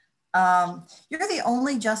happened. You're the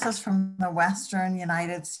only justice from the Western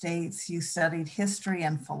United States. You studied history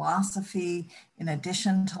and philosophy in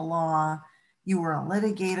addition to law. You were a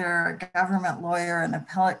litigator, a government lawyer, an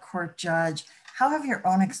appellate court judge. How have your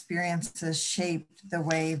own experiences shaped the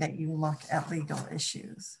way that you look at legal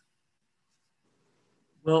issues?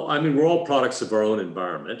 Well, I mean, we're all products of our own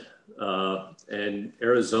environment. And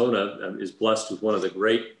Arizona is blessed with one of the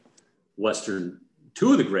great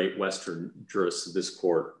two of the great Western jurists of this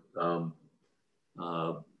court. And,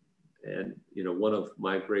 you know, one of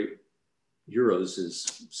my great heroes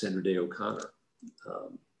is Sandra Day O'Connor.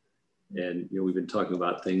 And, you know, we've been talking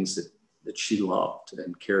about things that she loved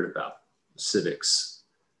and cared about: civics,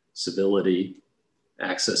 civility,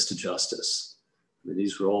 access to justice. I mean,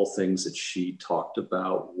 these were all things that she talked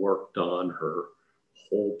about, worked on her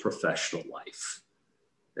whole professional life.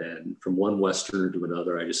 And from one Westerner to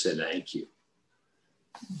another, I just say thank you.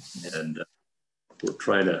 And we're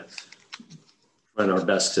trying our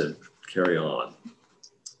best to carry on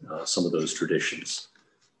some of those traditions.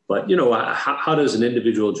 But, you know, how does an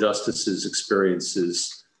individual justice's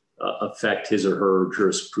experiences affect his or her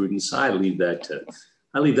jurisprudence? I leave that to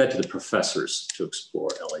the professors to explore,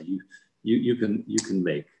 Ellie. You can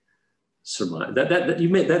make surmise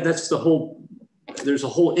that's the whole. There's a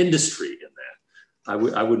whole industry in that. I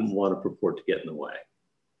wouldn't want to purport to get in the way.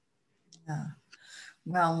 Yeah.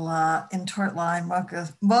 Well, in tort law, I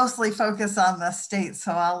mostly focus on the state,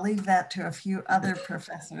 so I'll leave that to a few other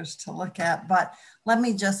professors to look at. But let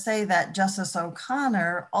me just say that Justice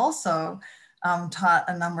O'Connor also taught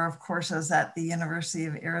a number of courses at the University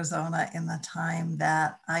of Arizona in the time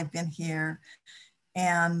that I've been here.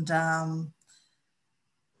 And I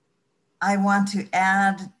want to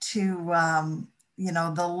add to you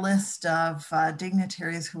know, the list of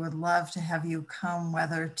dignitaries who would love to have you come,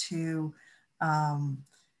 whether to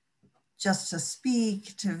just to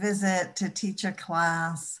speak, to visit, to teach a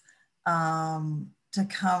class, to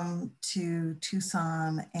come to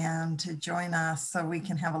Tucson and to join us so we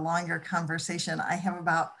can have a longer conversation. I have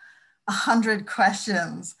about 100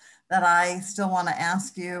 questions that I still want to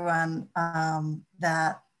ask you, and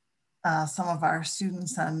that some of our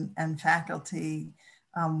students and faculty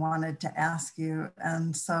wanted to ask you.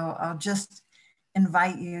 And so I'll just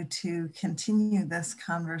invite you to continue this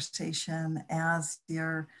conversation as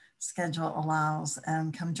your schedule allows,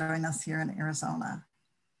 and come join us here in Arizona.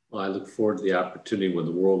 Well, I look forward to the opportunity when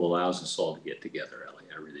the world allows us all to get together, Ellie.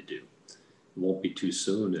 I really do. It won't be too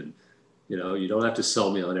soon. And, you know, you don't have to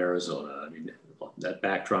sell me on Arizona. I mean, that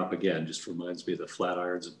backdrop again just reminds me of the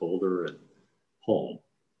Flatirons of Boulder and home.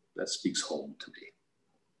 That speaks home to me.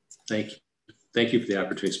 Thank you. Thank you for the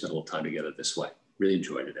opportunity to spend a little time together this way. Really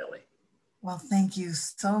enjoyed it, Ellie. Well, thank you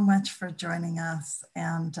so much for joining us.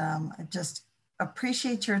 And I just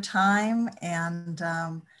appreciate your time, and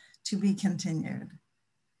to be continued.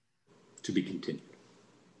 To be continued.